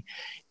for me.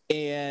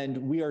 And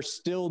we are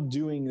still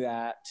doing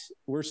that.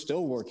 We're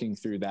still working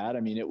through that.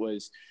 I mean, it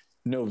was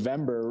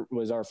November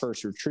was our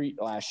first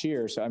retreat last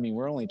year. So, I mean,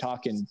 we're only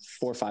talking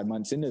 4 or 5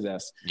 months into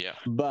this. Yeah.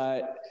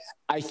 But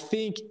I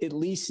think at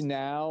least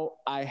now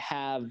I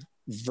have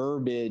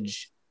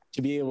verbiage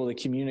to be able to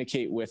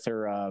communicate with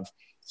her of,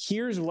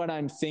 here's what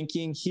I'm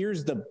thinking.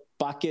 Here's the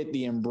bucket,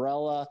 the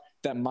umbrella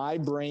that my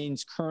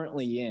brain's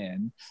currently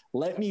in.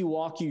 Let me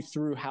walk you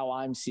through how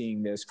I'm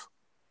seeing this.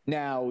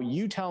 Now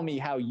you tell me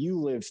how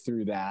you live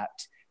through that.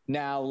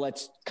 Now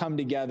let's come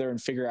together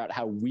and figure out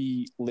how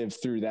we live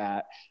through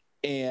that.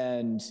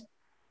 And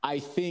I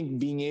think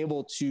being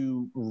able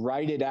to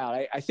write it out,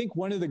 I think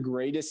one of the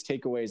greatest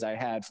takeaways I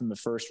had from the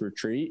first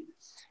retreat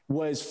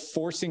was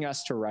forcing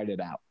us to write it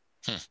out.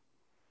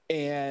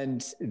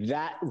 And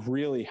that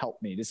really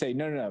helped me to say,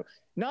 no,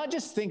 not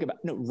just think about,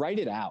 no, write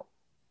it out.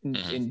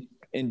 And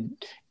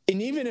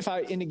even if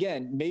and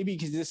again, maybe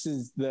because this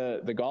is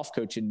the golf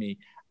coach in me,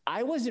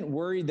 I wasn't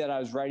worried that I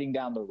was writing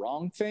down the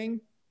wrong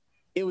thing.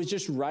 It was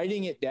just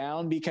writing it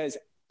down because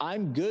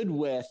I'm good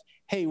with,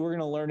 hey, we're going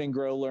to learn and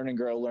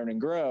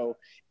grow.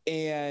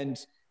 And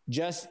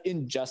just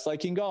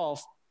like in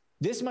golf,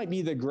 this might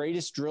be the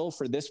greatest drill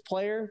for this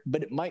player,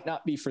 but it might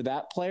not be for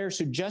that player.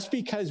 So just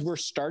because we're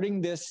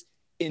starting this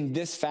in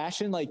this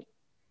fashion, like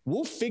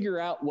we'll figure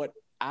out what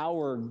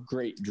our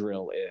great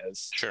drill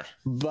is. Sure.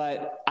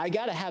 But I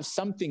got to have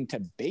something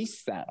to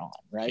base that on.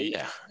 Right.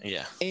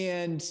 Yeah.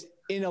 And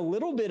in a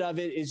little bit of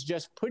it is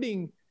just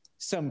putting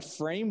some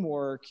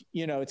framework,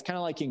 it's kind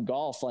of like in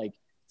golf, like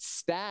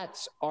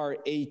stats are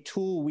a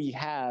tool we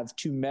have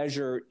to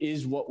measure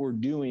is what we're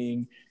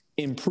doing,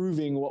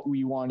 improving what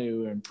we want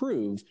to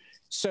improve.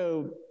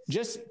 So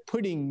just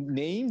putting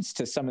names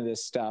to some of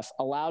this stuff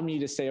allowed me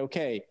to say,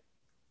 okay,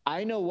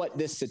 I know what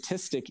this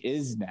statistic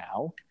is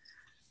now.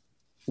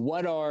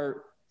 What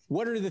are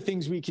the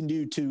things we can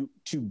do to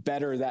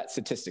better that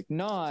statistic?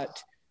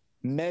 Not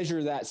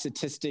measure that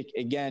statistic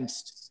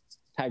against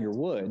Tiger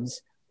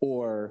Woods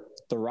or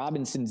the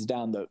Robinsons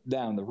down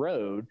the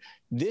road.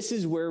 This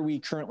is where we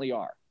currently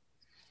are.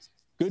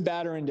 Good,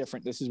 bad, or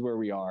indifferent. This is where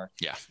we are.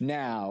 Yeah.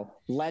 Now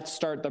let's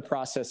start the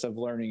process of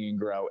learning and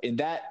grow. And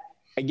that,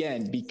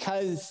 again,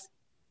 because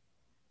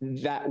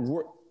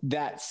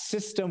that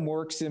system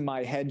works in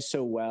my head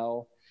so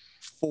well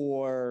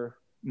for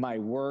my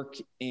work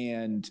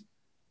and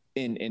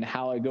in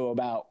how I go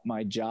about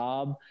my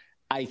job,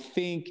 I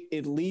think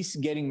at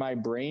least getting my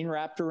brain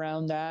wrapped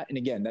around that. And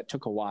again, that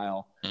took a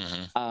while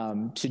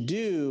to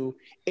do.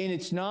 And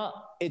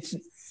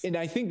and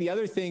I think the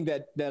other thing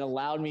that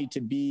allowed me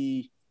to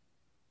be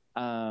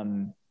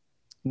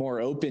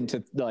more open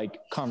to like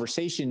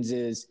conversations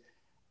is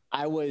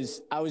I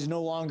was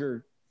no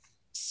longer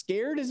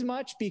scared as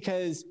much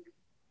because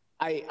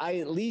I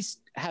at least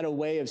had a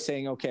way of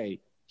saying, okay,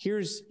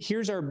 here's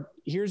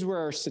where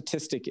our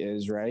statistic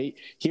is, right?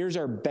 Here's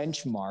our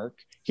benchmark.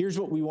 Here's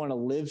what we want to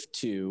live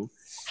to.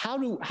 How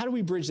do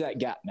we bridge that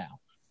gap now?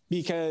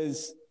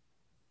 Because,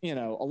 a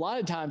lot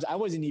of times I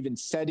wasn't even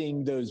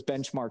setting those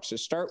benchmarks to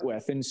start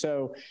with. And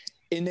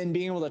then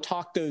being able to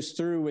talk those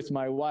through with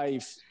my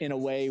wife in a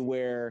way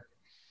where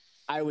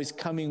I was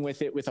coming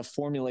with it with a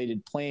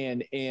formulated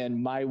plan,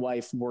 and my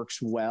wife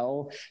works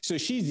well. So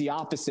she's the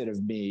opposite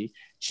of me.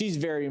 She's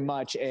very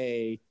much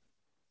a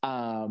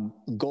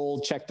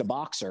goal check the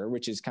boxer,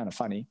 which is kind of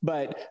funny,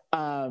 but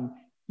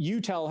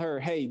you tell her,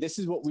 hey, this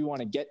is what we want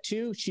to get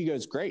to. She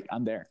goes, great.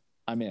 I'm there.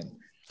 I'm in.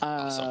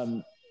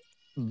 Awesome.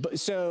 But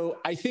so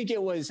I think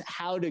it was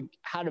how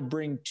to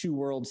bring two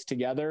worlds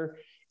together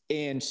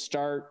and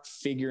start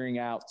figuring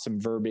out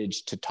some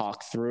verbiage to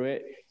talk through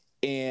it.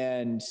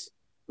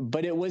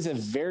 But it was a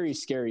very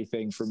scary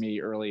thing for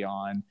me early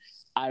on.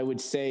 I would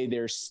say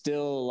there's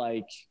still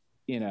like,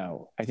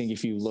 I think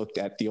if you looked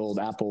at the old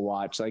Apple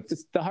Watch, like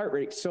the heart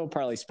rate still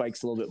probably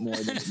spikes a little bit more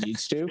than it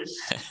needs to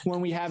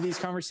when we have these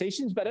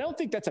conversations, but I don't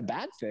think that's a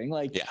bad thing.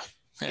 Like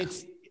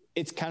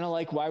it's kind of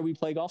like why we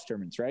play golf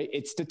tournaments, right?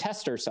 It's to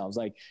test ourselves.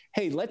 Like,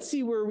 hey, let's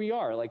see where we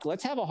are. Like,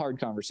 let's have a hard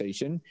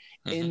conversation.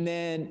 And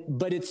then,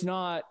 but it's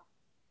not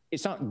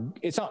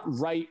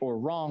right or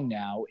wrong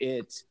now.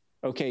 It's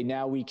okay.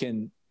 Now we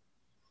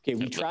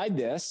tried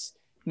this.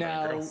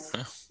 Now,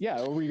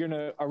 are we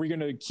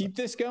gonna keep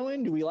this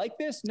going? Do we like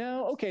this?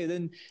 No. Okay,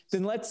 then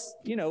let's,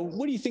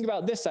 what do you think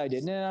about this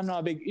idea? Nah, I'm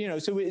not a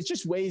big, so it's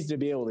just ways to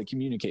be able to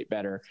communicate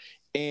better.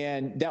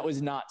 And that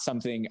was not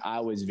something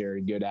I was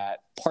very good at,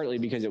 partly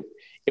because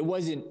it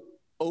wasn't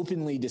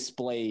openly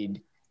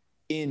displayed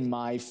in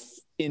my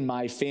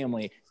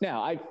family.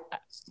 Now I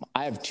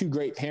have two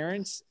great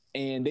parents,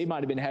 and they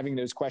might've been having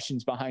those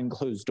questions behind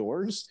closed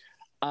doors,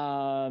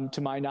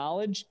 to my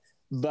knowledge.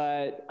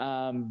 But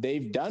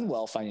they've done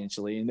well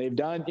financially, and they've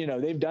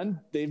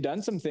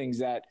done some things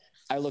that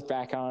I look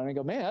back on and I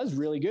go, man, that was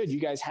really good. You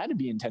guys had to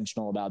be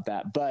intentional about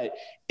that, but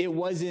it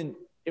wasn't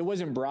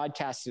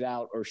broadcasted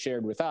out or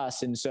shared with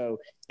us. And so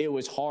it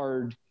was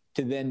hard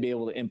to then be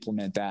able to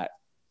implement that,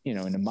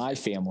 into my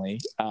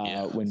family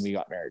when we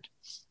got married.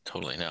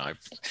 Totally. No,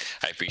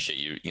 I appreciate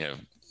you,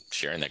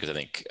 sharing that, because I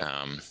think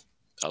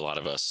a lot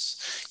of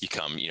us, you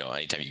come,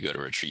 anytime you go to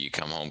a retreat, you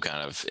come home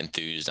kind of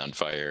enthused, on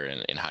fire,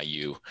 and how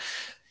you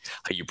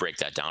break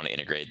that down and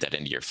integrate that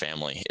into your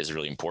family is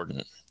really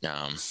important.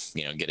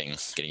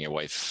 Getting your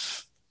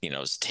wife,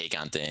 take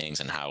on things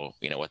and how,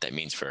 what that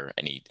means for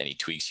any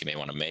tweaks you may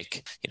want to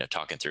make,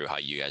 talking through how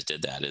you guys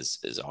did that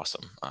is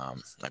awesome. I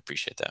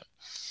appreciate that.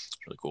 It's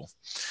really cool.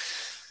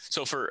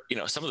 So for,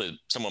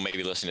 someone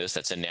maybe listening to this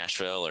that's in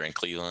Nashville or in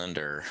Cleveland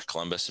or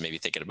Columbus, and maybe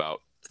thinking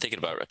about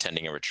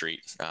attending a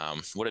retreat,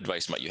 what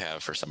advice might you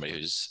have for somebody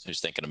who's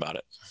thinking about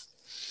it?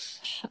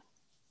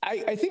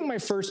 I think my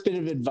first bit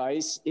of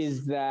advice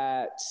is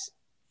that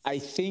I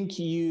think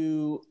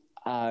you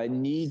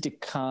need to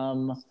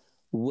come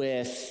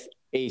with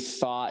a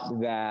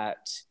thought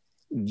that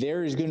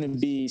there is going to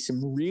be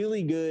some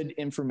really good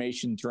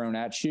information thrown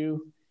at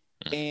you,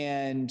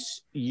 and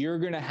you're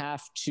going to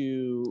have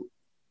to,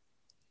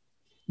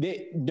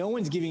 no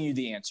one's giving you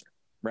the answer,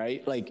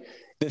 right? Like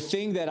the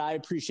thing that I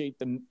appreciate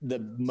the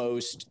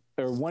most,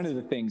 or one of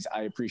the things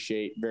I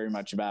appreciate very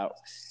much about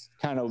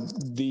kind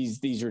of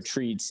these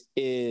retreats,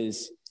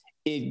 is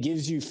it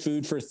gives you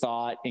food for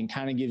thought and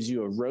kind of gives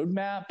you a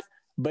roadmap,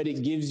 but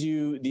it gives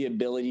you the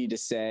ability to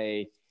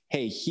say,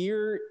 hey,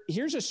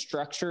 here's a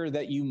structure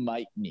that you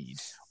might need,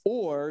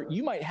 or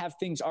you might have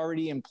things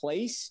already in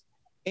place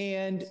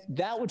and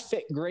that would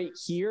fit great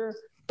here,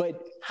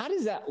 but how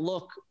does that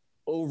look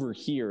over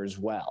here as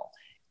well?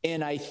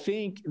 And I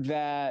think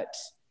that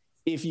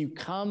if you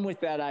come with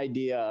that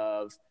idea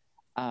of,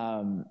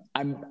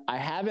 I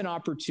have an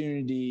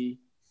opportunity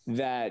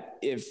that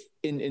if,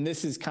 and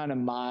this is kind of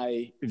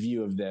my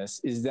view of this,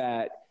 is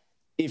that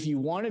if you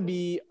want to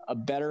be a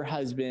better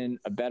husband,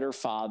 a better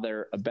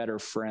father, a better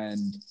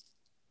friend,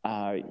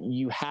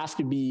 you have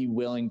to be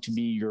willing to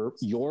be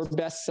your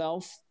best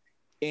self.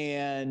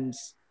 And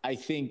I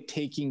think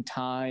taking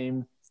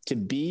time to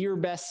be your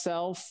best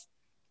self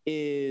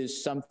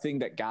is something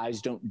that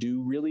guys don't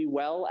do really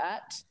well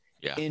at.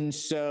 Yeah. And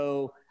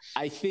so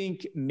I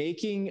think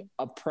making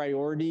a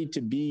priority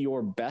to be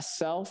your best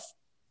self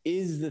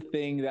is the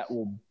thing that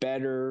will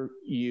better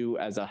you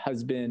as a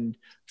husband,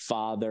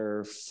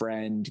 father,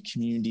 friend,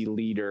 community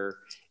leader.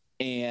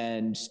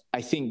 And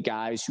I think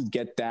guys who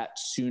get that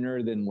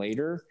sooner than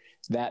later,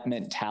 that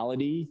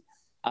mentality,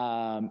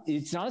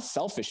 it's not a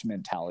selfish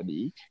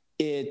mentality.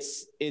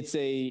 It's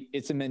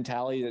a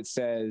mentality that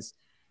says,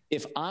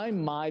 if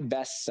I'm my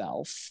best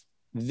self,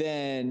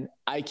 then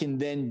I can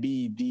then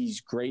be these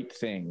great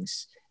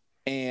things.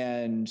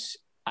 And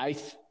I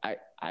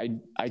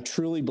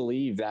truly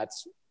believe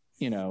that's,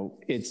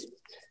 it's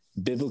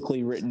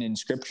biblically written in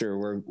scripture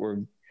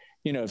where,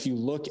 if you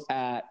look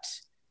at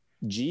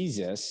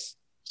Jesus,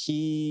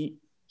 he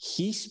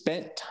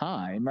spent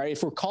time, right?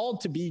 If we're called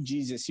to be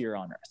Jesus here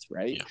on earth,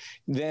 right? Yeah.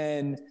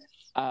 Then,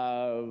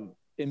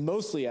 and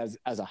mostly as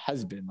a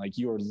husband, like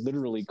you are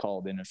literally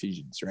called in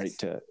Ephesians, right?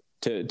 To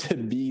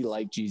be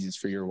like Jesus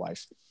for your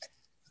wife.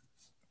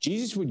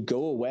 Jesus would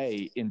go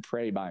away and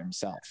pray by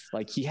himself.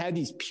 Like he had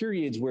these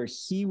periods where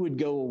he would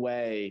go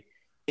away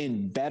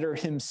and better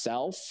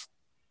himself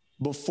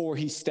before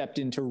he stepped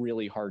into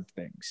really hard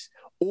things.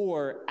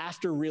 Or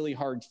after really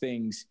hard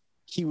things,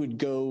 he would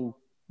go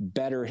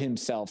better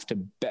himself to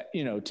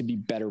be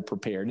better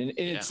prepared. And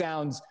it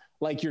sounds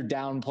like you're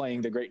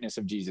downplaying the greatness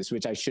of Jesus,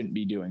 which I shouldn't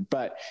be doing.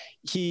 But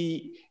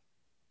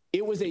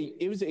it was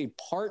a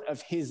part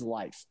of his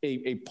life,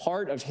 a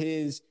part of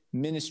his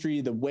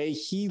ministry. The way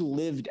he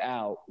lived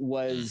out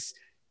was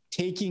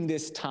taking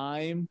this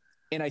time.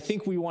 And I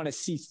think we want to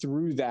see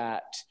through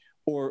that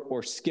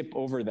or skip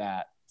over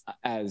that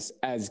as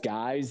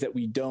guys, that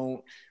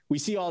we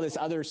see all this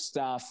other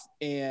stuff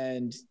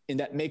and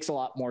that makes a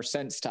lot more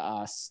sense to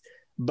us.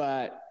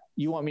 But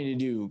you want me to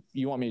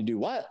do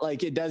what?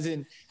 Like it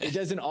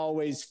doesn't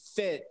always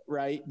fit,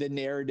 right? The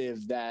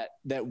narrative that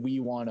we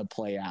want to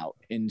play out.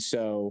 And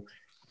so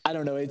I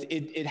don't know,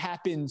 it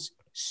happens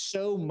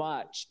so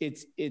much.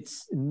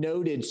 It's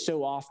noted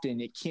so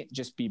often. It can't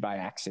just be by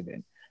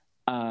accident.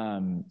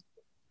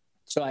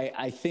 So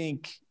I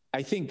think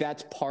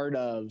that's part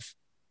of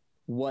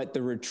what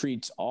the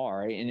retreats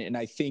are. And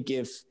I think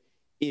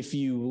if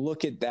you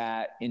look at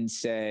that and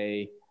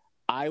say,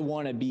 I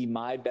want to be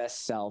my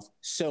best self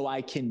so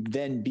I can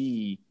then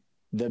be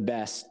the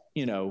best,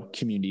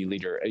 community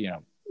leader,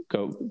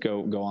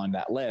 go on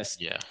that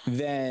list. Yeah.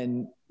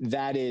 Then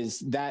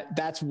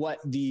that's what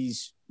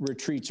these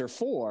retreats are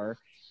for.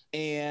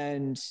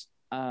 And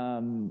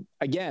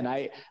again,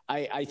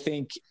 I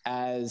think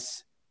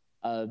as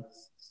a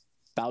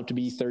about to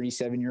be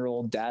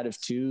 37-year-old dad of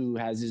two who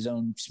has his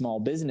own small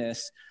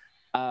business,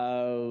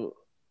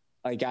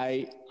 like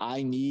I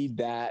need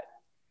that.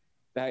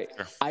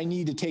 I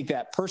need to take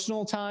that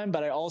personal time,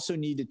 but I also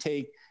need to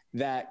take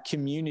that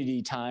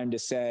community time to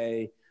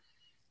say,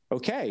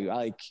 okay,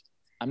 like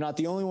I'm not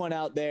the only one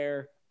out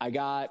there. I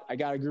got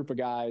a group of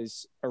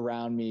guys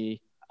around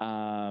me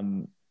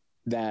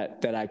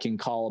that I can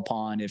call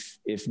upon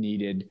if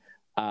needed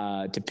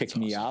to pick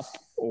me up,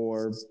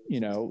 or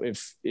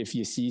if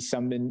you see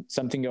something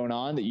going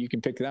on, that you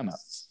can pick them up.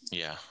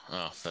 Yeah.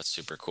 Oh, that's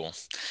super cool.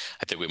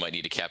 I think we might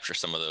need to capture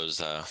some of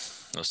those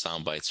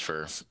sound bites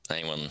for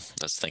anyone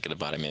that's thinking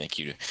about it. I mean, I think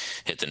you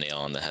hit the nail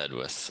on the head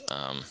with,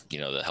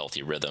 the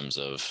healthy rhythms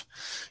of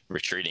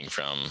retreating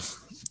from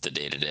the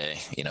day to day,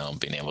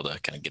 being able to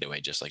kind of get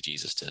away just like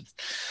Jesus did.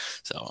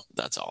 So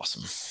that's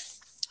awesome.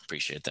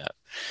 Appreciate that.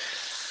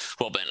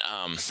 Well, Ben,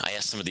 I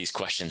asked some of these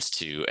questions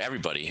to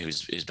everybody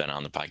who's been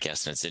on the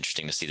podcast, and it's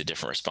interesting to see the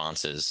different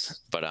responses.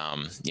 But,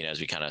 as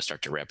we kind of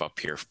start to wrap up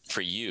here,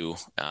 for you,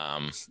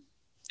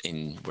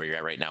 in where you're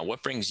at right now,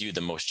 what brings you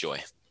the most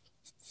joy?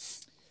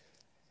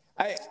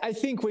 I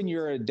think when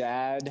you're a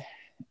dad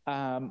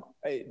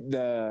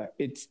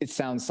It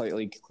sounds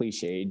slightly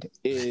cliched,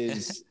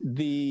 is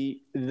the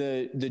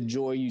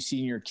joy you see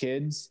in your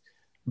kids.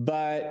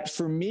 But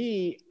for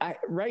me,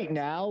 right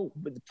now,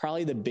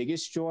 probably the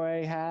biggest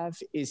joy I have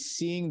is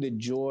seeing the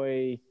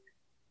joy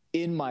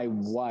in my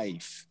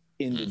wife,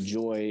 in the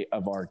joy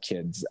of our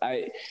kids.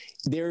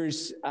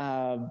 There's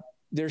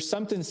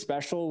something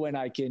special when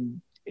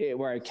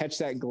where I catch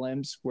that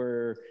glimpse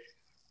where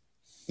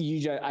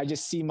I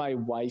just see my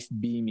wife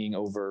beaming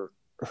over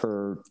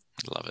her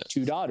Love it.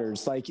 two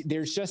daughters. Like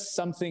there's just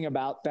something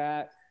about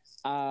that.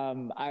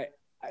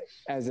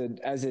 As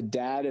a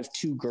dad of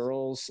two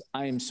girls,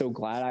 I am so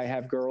glad I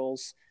have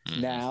girls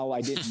now.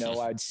 I didn't know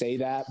I'd say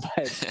that,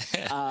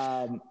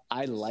 but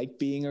I like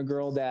being a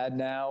girl dad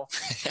now.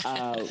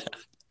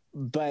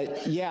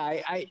 But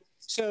yeah,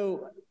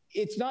 so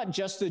it's not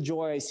just the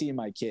joy I see in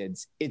my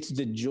kids. It's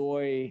the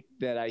joy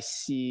that I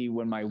see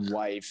when my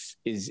wife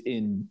is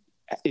in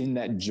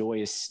that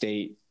joyous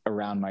state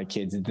around my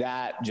kids.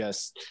 That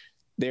just,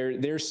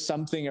 there's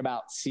something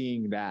about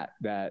seeing that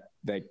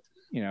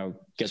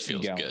gets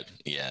feels me going. Good.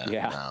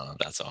 Yeah. No,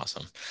 that's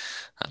awesome.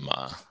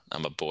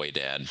 I'm a boy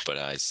dad, but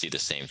I see the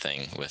same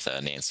thing with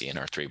Nancy and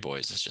our three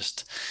boys. It's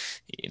just,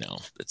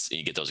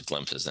 you get those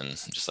glimpses and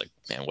just like,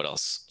 man, what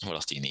else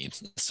do you need?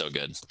 It's so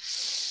good.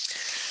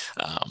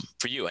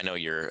 For you, I know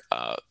you're,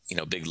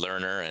 big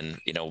learner and,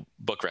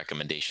 book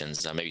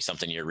recommendations, maybe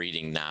something you're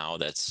reading now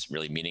that's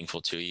really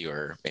meaningful to you,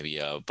 or maybe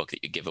a book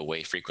that you give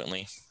away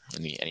frequently.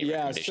 Any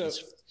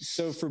recommendations?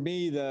 So for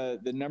me, the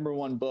number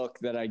one book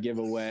that I give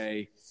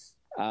away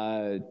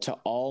to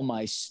all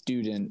my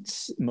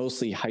students,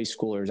 mostly high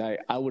schoolers,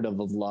 I would have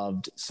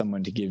loved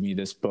someone to give me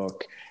this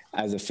book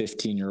as a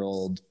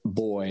 15-year-old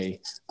boy.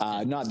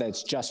 Not that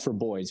it's just for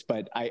boys,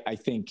 but I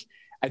think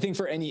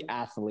for any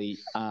athlete,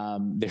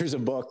 there's a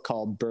book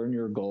called Burn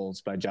Your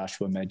Goals by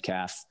Joshua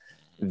Medcalf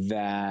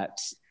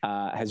that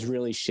has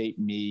really shaped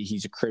me.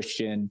 He's a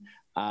Christian.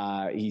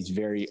 He's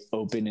very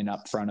open and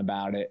upfront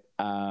about it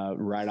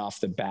right off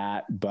the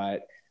bat,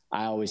 but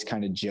I always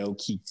kind of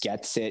joke he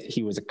gets it.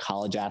 He was a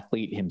college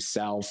athlete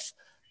himself.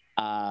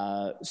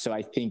 So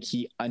I think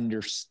he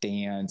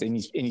understands, and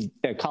he's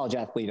a college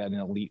athlete at an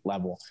elite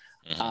level.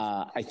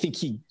 I think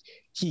he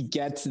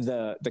gets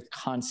the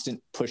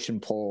constant push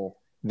and pull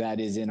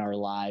that is in our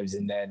lives.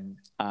 And then,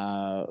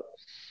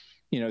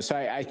 so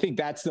I think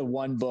that's the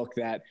one book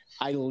that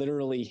I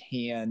literally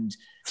hand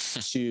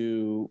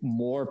to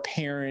more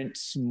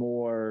parents,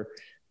 more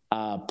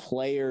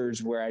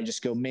players, where I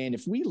just go, man,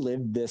 if we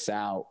lived this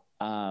out,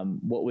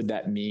 what would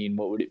that mean?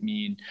 What would it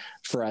mean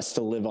for us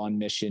to live on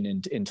mission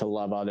and to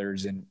love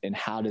others? And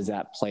how does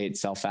that play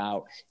itself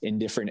out in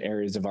different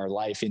areas of our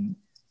life? And,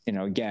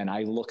 again,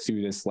 I look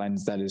through this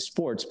lens that is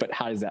sports, but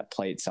how does that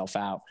play itself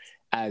out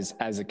as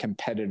a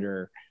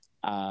competitor?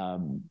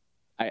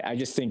 I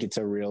just think it's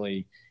a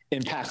really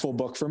impactful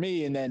book for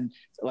me. And then,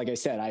 like I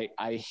said,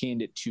 I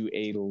hand it to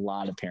a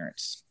lot of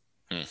parents.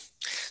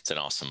 It's an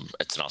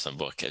awesome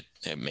book. It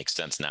makes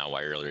sense now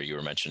why earlier you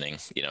were mentioning,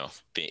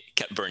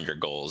 burn your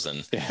goals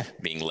and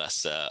being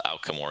less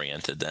outcome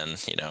oriented than,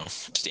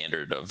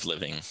 standard of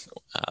living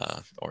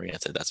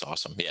oriented. That's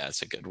awesome. Yeah,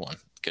 it's a good one.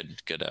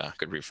 Good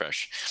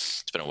refresh.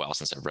 It's been a while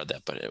since I've read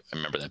that, but I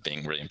remember that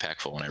being really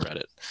impactful when I read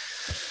it.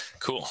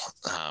 Cool.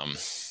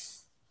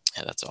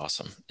 Yeah, that's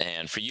awesome.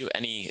 And for you,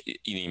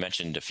 you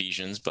mentioned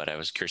Ephesians, but I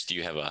was curious, do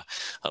you have a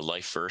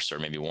life verse or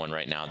maybe one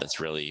right now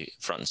that's really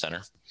front and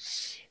center?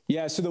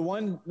 Yeah. So the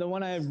one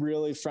I have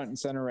really front and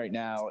center right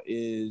now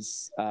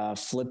is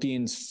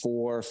Philippians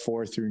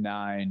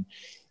 4:4-9.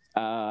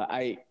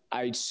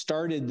 I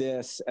started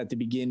this at the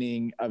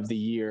beginning of the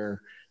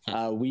year.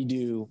 We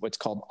do what's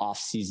called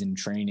off-season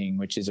training,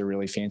 which is a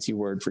really fancy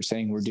word for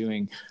saying we're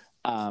doing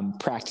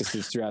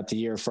practices throughout the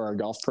year for our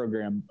golf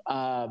program.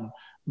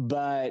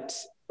 But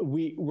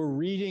we're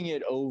reading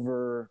it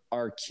over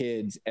our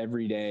kids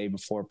every day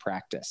before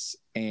practice.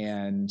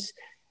 And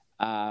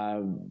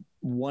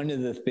one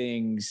of the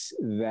things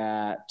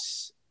that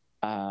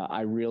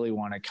I really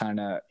want to kind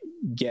of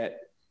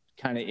get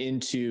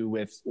into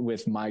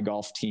with my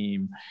golf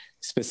team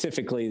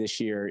specifically this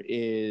year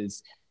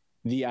is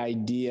the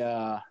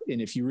idea. And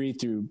if you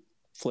read through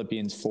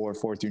Philippians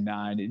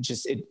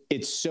 4:4-9,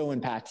 it's so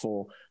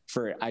impactful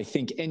for, I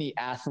think, any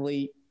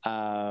athlete,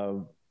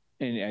 and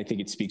I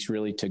think it speaks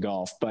really to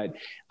golf, but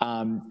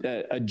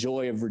a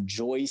joy of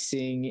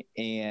rejoicing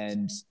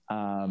and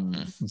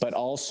but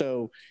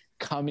also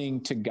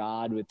coming to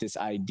God with this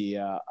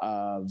idea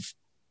of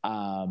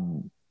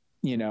I'm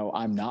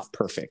not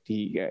perfect.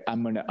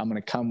 I'm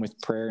gonna come with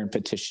prayer and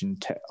petition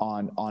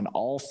on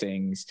all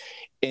things,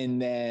 and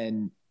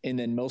then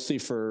mostly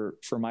for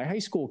my high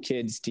school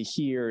kids to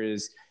hear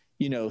is,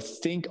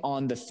 think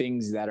on the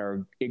things that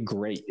are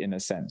great in a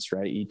sense,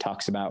 right? He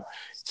talks about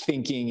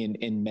thinking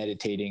and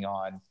meditating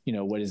on,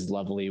 what is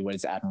lovely, what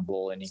is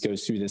admirable. And he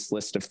goes through this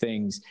list of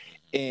things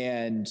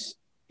and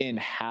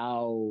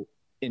how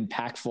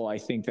impactful I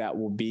think that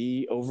will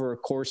be over a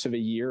course of a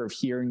year of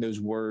hearing those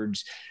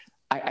words,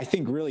 I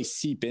think really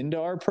seep into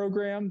our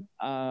program,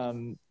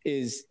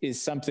 is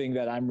something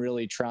that I'm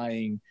really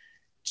trying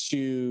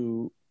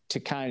to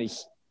kind of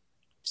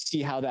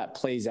see how that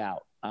plays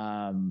out.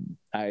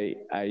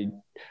 I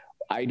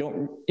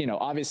don't,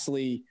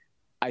 obviously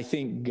I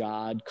think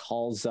God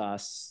calls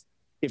us,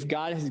 if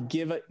God has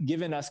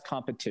given us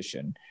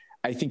competition,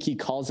 I think he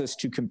calls us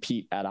to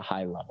compete at a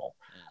high level.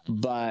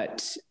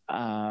 But,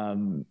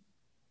 and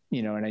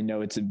I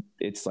know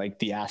it's like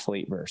the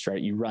athlete verse,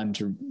 right? You run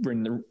to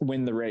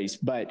win the race,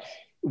 but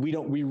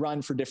we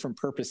run for different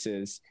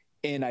purposes.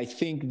 And I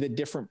think the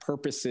different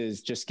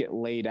purposes just get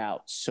laid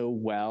out so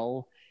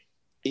well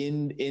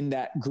in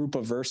that group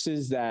of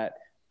verses that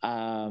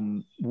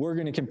we're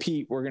going to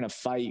compete, we're going to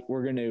fight,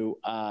 we're going to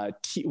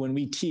when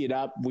we tee it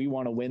up, we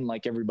want to win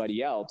like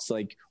everybody else.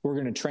 Like, we're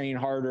going to train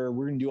harder,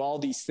 we're going to do all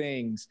these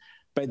things,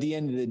 but at the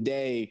end of the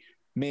day,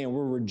 man,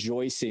 we're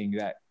rejoicing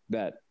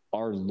that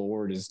our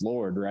Lord is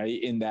Lord,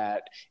 right? In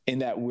that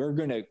we're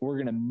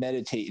gonna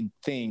meditate and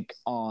think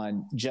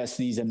on just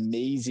these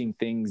amazing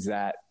things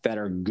that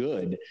are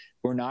good.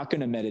 We're not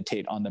going to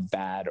meditate on the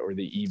bad or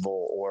the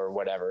evil or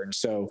whatever. And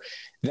so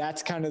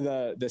that's kind of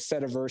the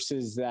set of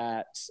verses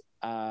that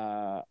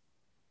I've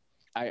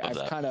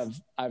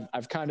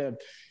kind of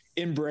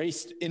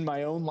embraced in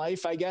my own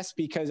life, I guess,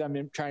 because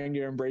I'm trying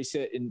to embrace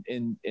it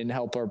and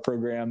help our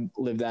program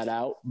live that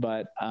out.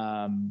 But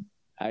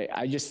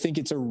I just think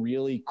it's a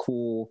really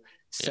cool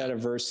set of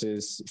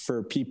verses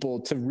for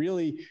people to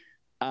really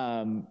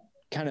kind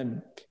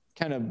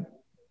of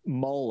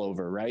mull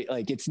over, right?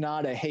 Like, it's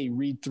not a, hey,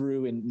 read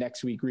through and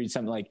next week read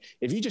something. Like,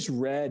 if you just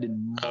read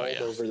and mulled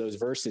over those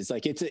verses,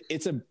 like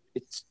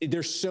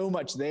there's so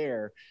much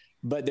there,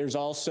 but there's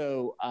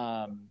also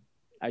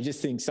I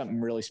just think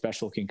something really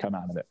special can come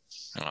out of it.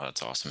 Oh,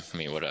 that's awesome. I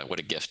mean, what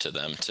a gift to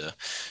them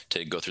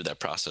to go through that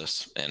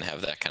process and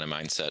have that kind of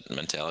mindset and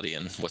mentality,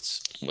 and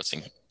what's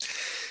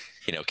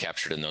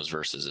captured in those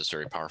verses is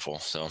very powerful.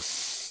 So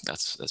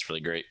that's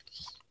really great.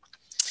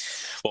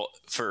 Well,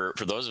 for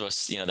those of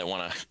us, that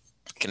want to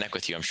connect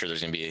with you, I'm sure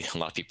there's going to be a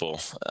lot of people.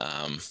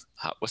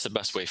 What's the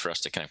best way for us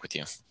to connect with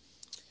you?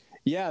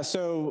 Yeah.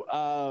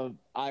 So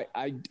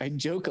I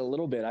joke a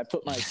little bit. I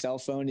put my cell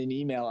phone and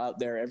email out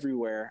there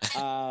everywhere.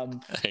 I'm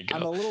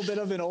a little bit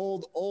of an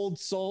old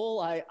soul.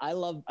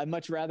 I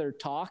much rather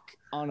talk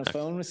on a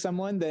phone with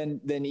someone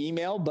than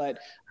email. But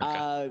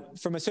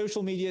from a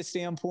social media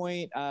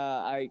standpoint,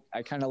 I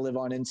kind of live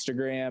on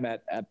Instagram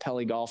at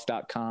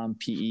pelligolf.com,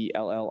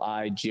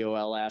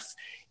 PELLIGOLF.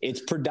 It's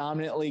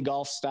predominantly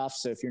golf stuff.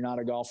 So if you're not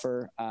a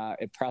golfer,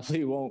 it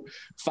probably won't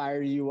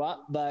fire you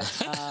up. But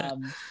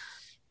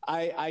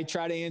I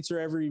try to answer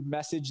every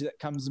message that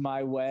comes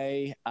my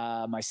way.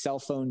 My cell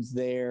phone's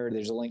there.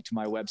 There's a link to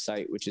my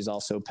website, which is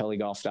also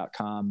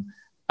pelligolf.com.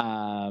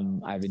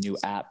 I have a new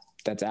app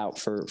that's out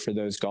for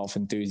those golf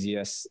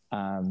enthusiasts.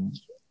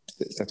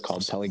 That's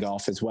called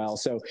Pelligolf as well.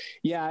 So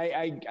yeah,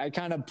 I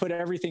kind of put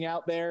everything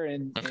out there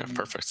and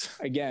perfect.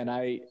 Again,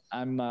 I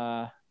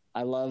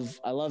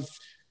love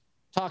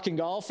talking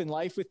golf and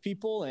life with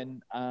people.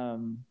 And,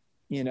 I'm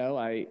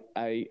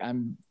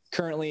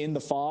currently in the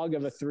fog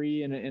of a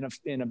 3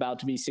 and about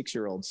to be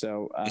 6-year-old.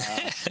 So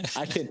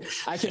I can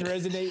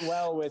resonate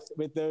well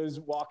with those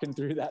walking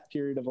through that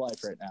period of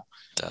life right now.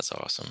 That's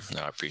awesome.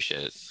 No, I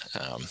appreciate it.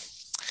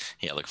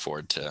 I look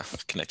forward to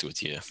connecting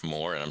with you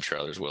more, and I'm sure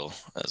others will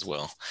as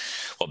well.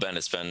 Well, Ben,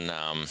 it's been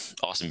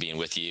awesome being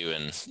with you,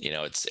 and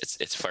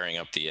it's firing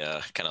up the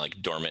kind of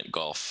like dormant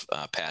golf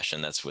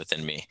passion that's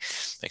within me.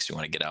 Makes me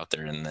want to get out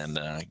there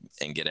and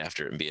get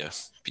after it and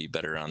be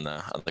better on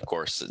the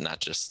course, not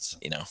just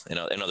in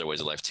other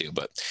ways of life too.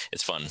 But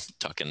it's fun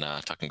talking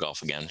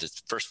golf again.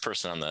 Just first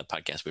person on the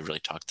podcast we've really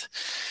talked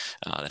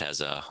that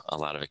has a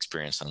lot of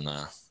experience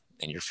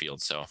in your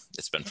field. So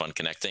it's been fun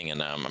connecting,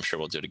 and I'm sure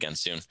we'll do it again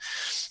soon.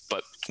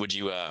 But would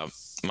you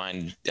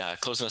mind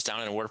closing us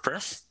down in a word of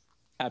prayer?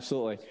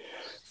 Absolutely.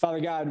 Father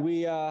God,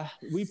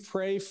 we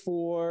pray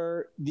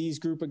for these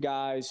group of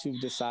guys who've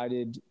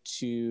decided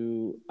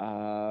to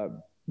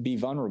be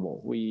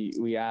vulnerable.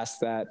 We ask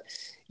that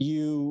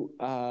you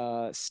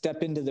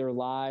step into their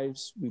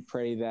lives. We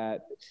pray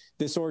that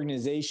this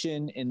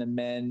organization and the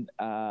men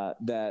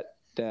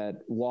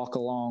that walk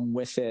along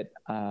with it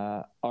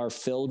are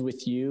filled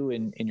with you,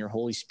 and your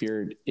Holy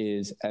Spirit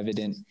is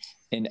evident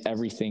in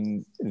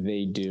everything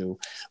they do.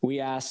 We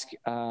ask,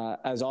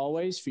 as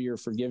always, for your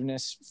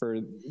forgiveness for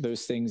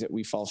those things that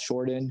we fall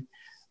short in,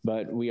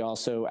 but we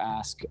also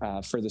ask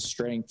for the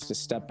strength to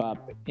step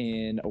up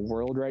in a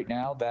world right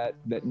now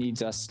that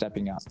needs us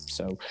stepping up.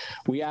 So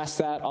we ask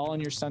that all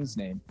in your Son's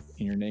name.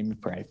 In your name we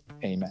pray.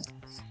 Amen.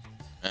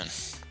 Amen.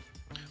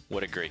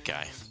 What a great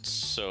guy.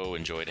 So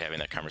enjoyed having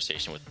that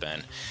conversation with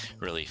Ben.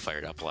 Really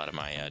fired up a lot of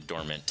my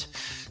dormant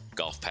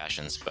golf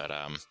passions, but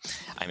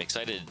I'm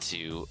excited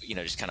to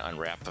just kind of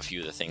unwrap a few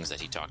of the things that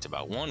he talked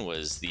about. One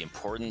was the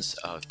importance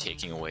of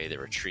taking away the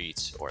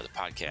retreats or the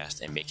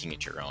podcast and making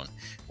it your own.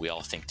 We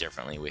all think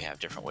differently. We have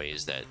different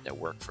ways that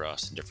work for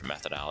us and different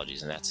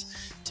methodologies, and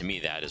that's, to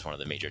me, that is one of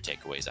the major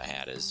takeaways I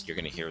had. Is you're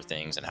going to hear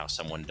things and how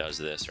someone does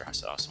this or how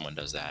someone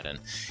does that, and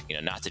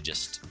not to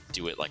just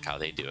do it like how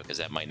they do it, because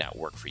that might not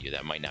work for you.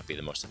 That might not be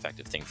the most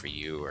effective thing for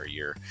you or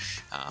your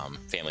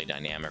family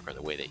dynamic or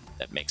the way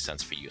that makes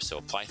sense for you. So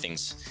apply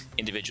things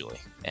individually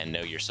and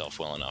know yourself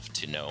well enough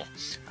to know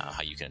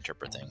how you can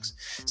interpret things.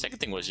 Second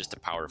thing was just the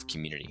power of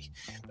community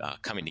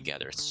coming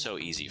together. It's so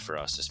easy for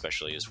us,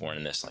 especially as we're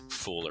in this like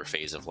fuller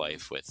phase of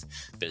life with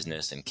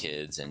business and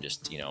kids and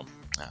just,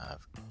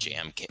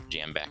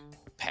 jam back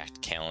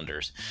packed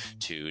calendars,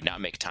 to not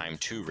make time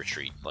to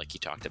retreat like you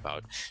talked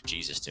about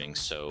Jesus doing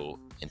so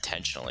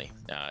intentionally.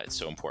 It's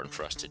so important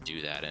for us to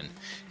do that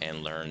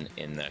and learn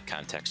in the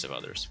context of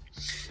others.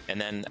 And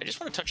then I just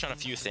want to touch on a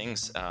few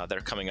things that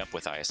are coming up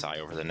with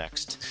ISI over the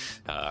next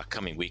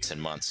coming weeks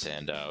and months,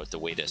 and the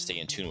way to stay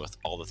in tune with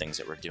all the things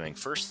that we're doing.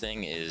 First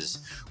thing is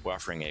we're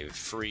offering a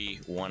free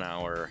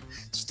 1-hour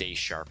Stay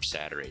Sharp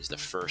Saturdays, the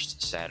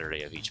first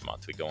Saturday of each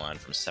month. We go on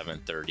from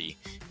 7:30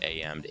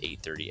 a.m. to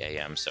 8:30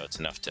 a.m., so it's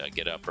enough to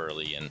get up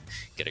early and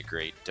get a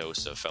great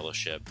dose of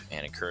fellowship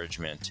and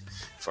encouragement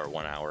for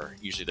 1 hour.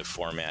 Usually the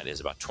format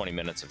is about 20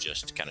 minutes of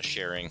just kind of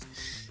sharing,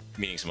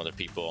 meeting some other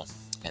people,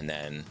 and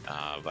then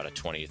about a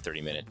 20 to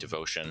 30 minute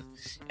devotion,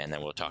 and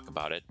then we'll talk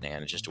about it.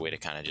 And it's just a way to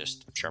kind of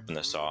just sharpen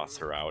the saw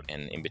throughout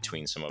and in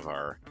between some of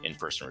our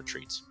in-person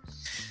retreats.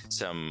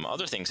 Some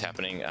other things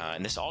happening,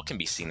 and this all can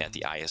be seen at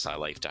the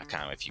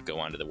isilife.com. If you go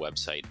onto the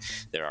website,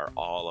 there are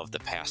all of the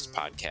past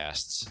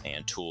podcasts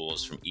and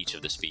tools from each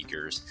of the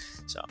speakers,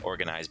 so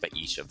organized by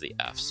each of the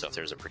Fs. So if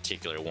there's a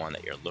particular one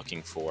that you're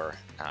looking for,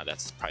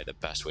 that's probably the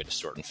best way to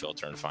sort and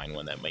filter and find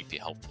one that might be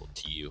helpful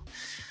to you.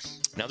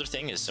 Another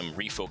thing is some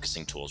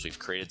refocusing tools. We've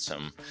created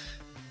some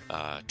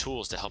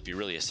tools to help you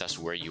really assess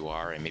where you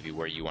are and maybe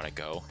where you want to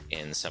go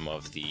in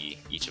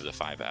each of the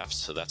 5 Fs.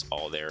 So that's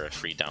all there,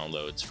 free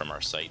downloads from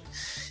our site.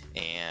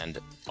 And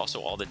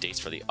also all the dates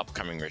for the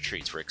upcoming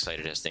retreats. We're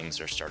excited as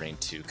things are starting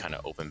to kind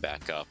of open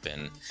back up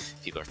and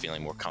people are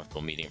feeling more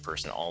comfortable meeting in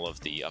person. All of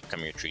the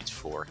upcoming retreats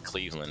for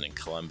Cleveland and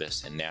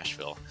Columbus and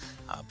Nashville,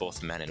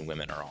 both men and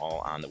women, are all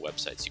on the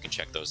website. So you can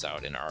check those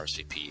out in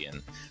RSVP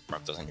and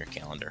mark those on your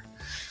calendar.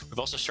 We've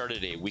also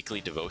started a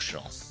weekly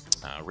devotional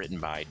written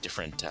by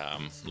different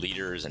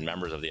leaders and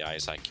members of the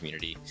ISI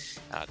community.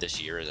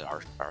 This year,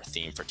 our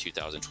theme for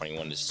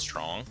 2021 is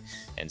strong,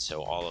 and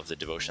so all of the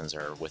devotions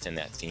are within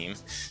that theme.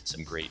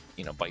 Some great,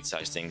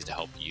 bite-sized things to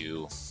help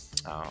you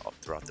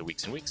throughout the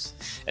weeks and weeks.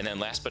 And then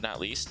last but not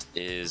least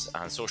is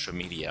on social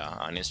media.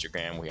 On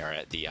Instagram, we are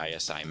at the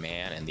ISI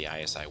Man and the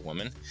ISI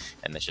Woman,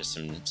 and that's just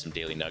some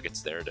daily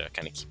nuggets there to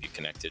kind of keep you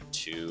connected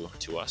to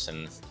us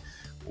and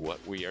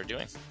what we are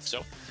doing.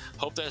 So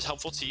hope that is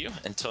helpful to you.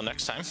 Until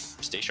next time,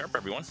 stay sharp,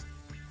 everyone.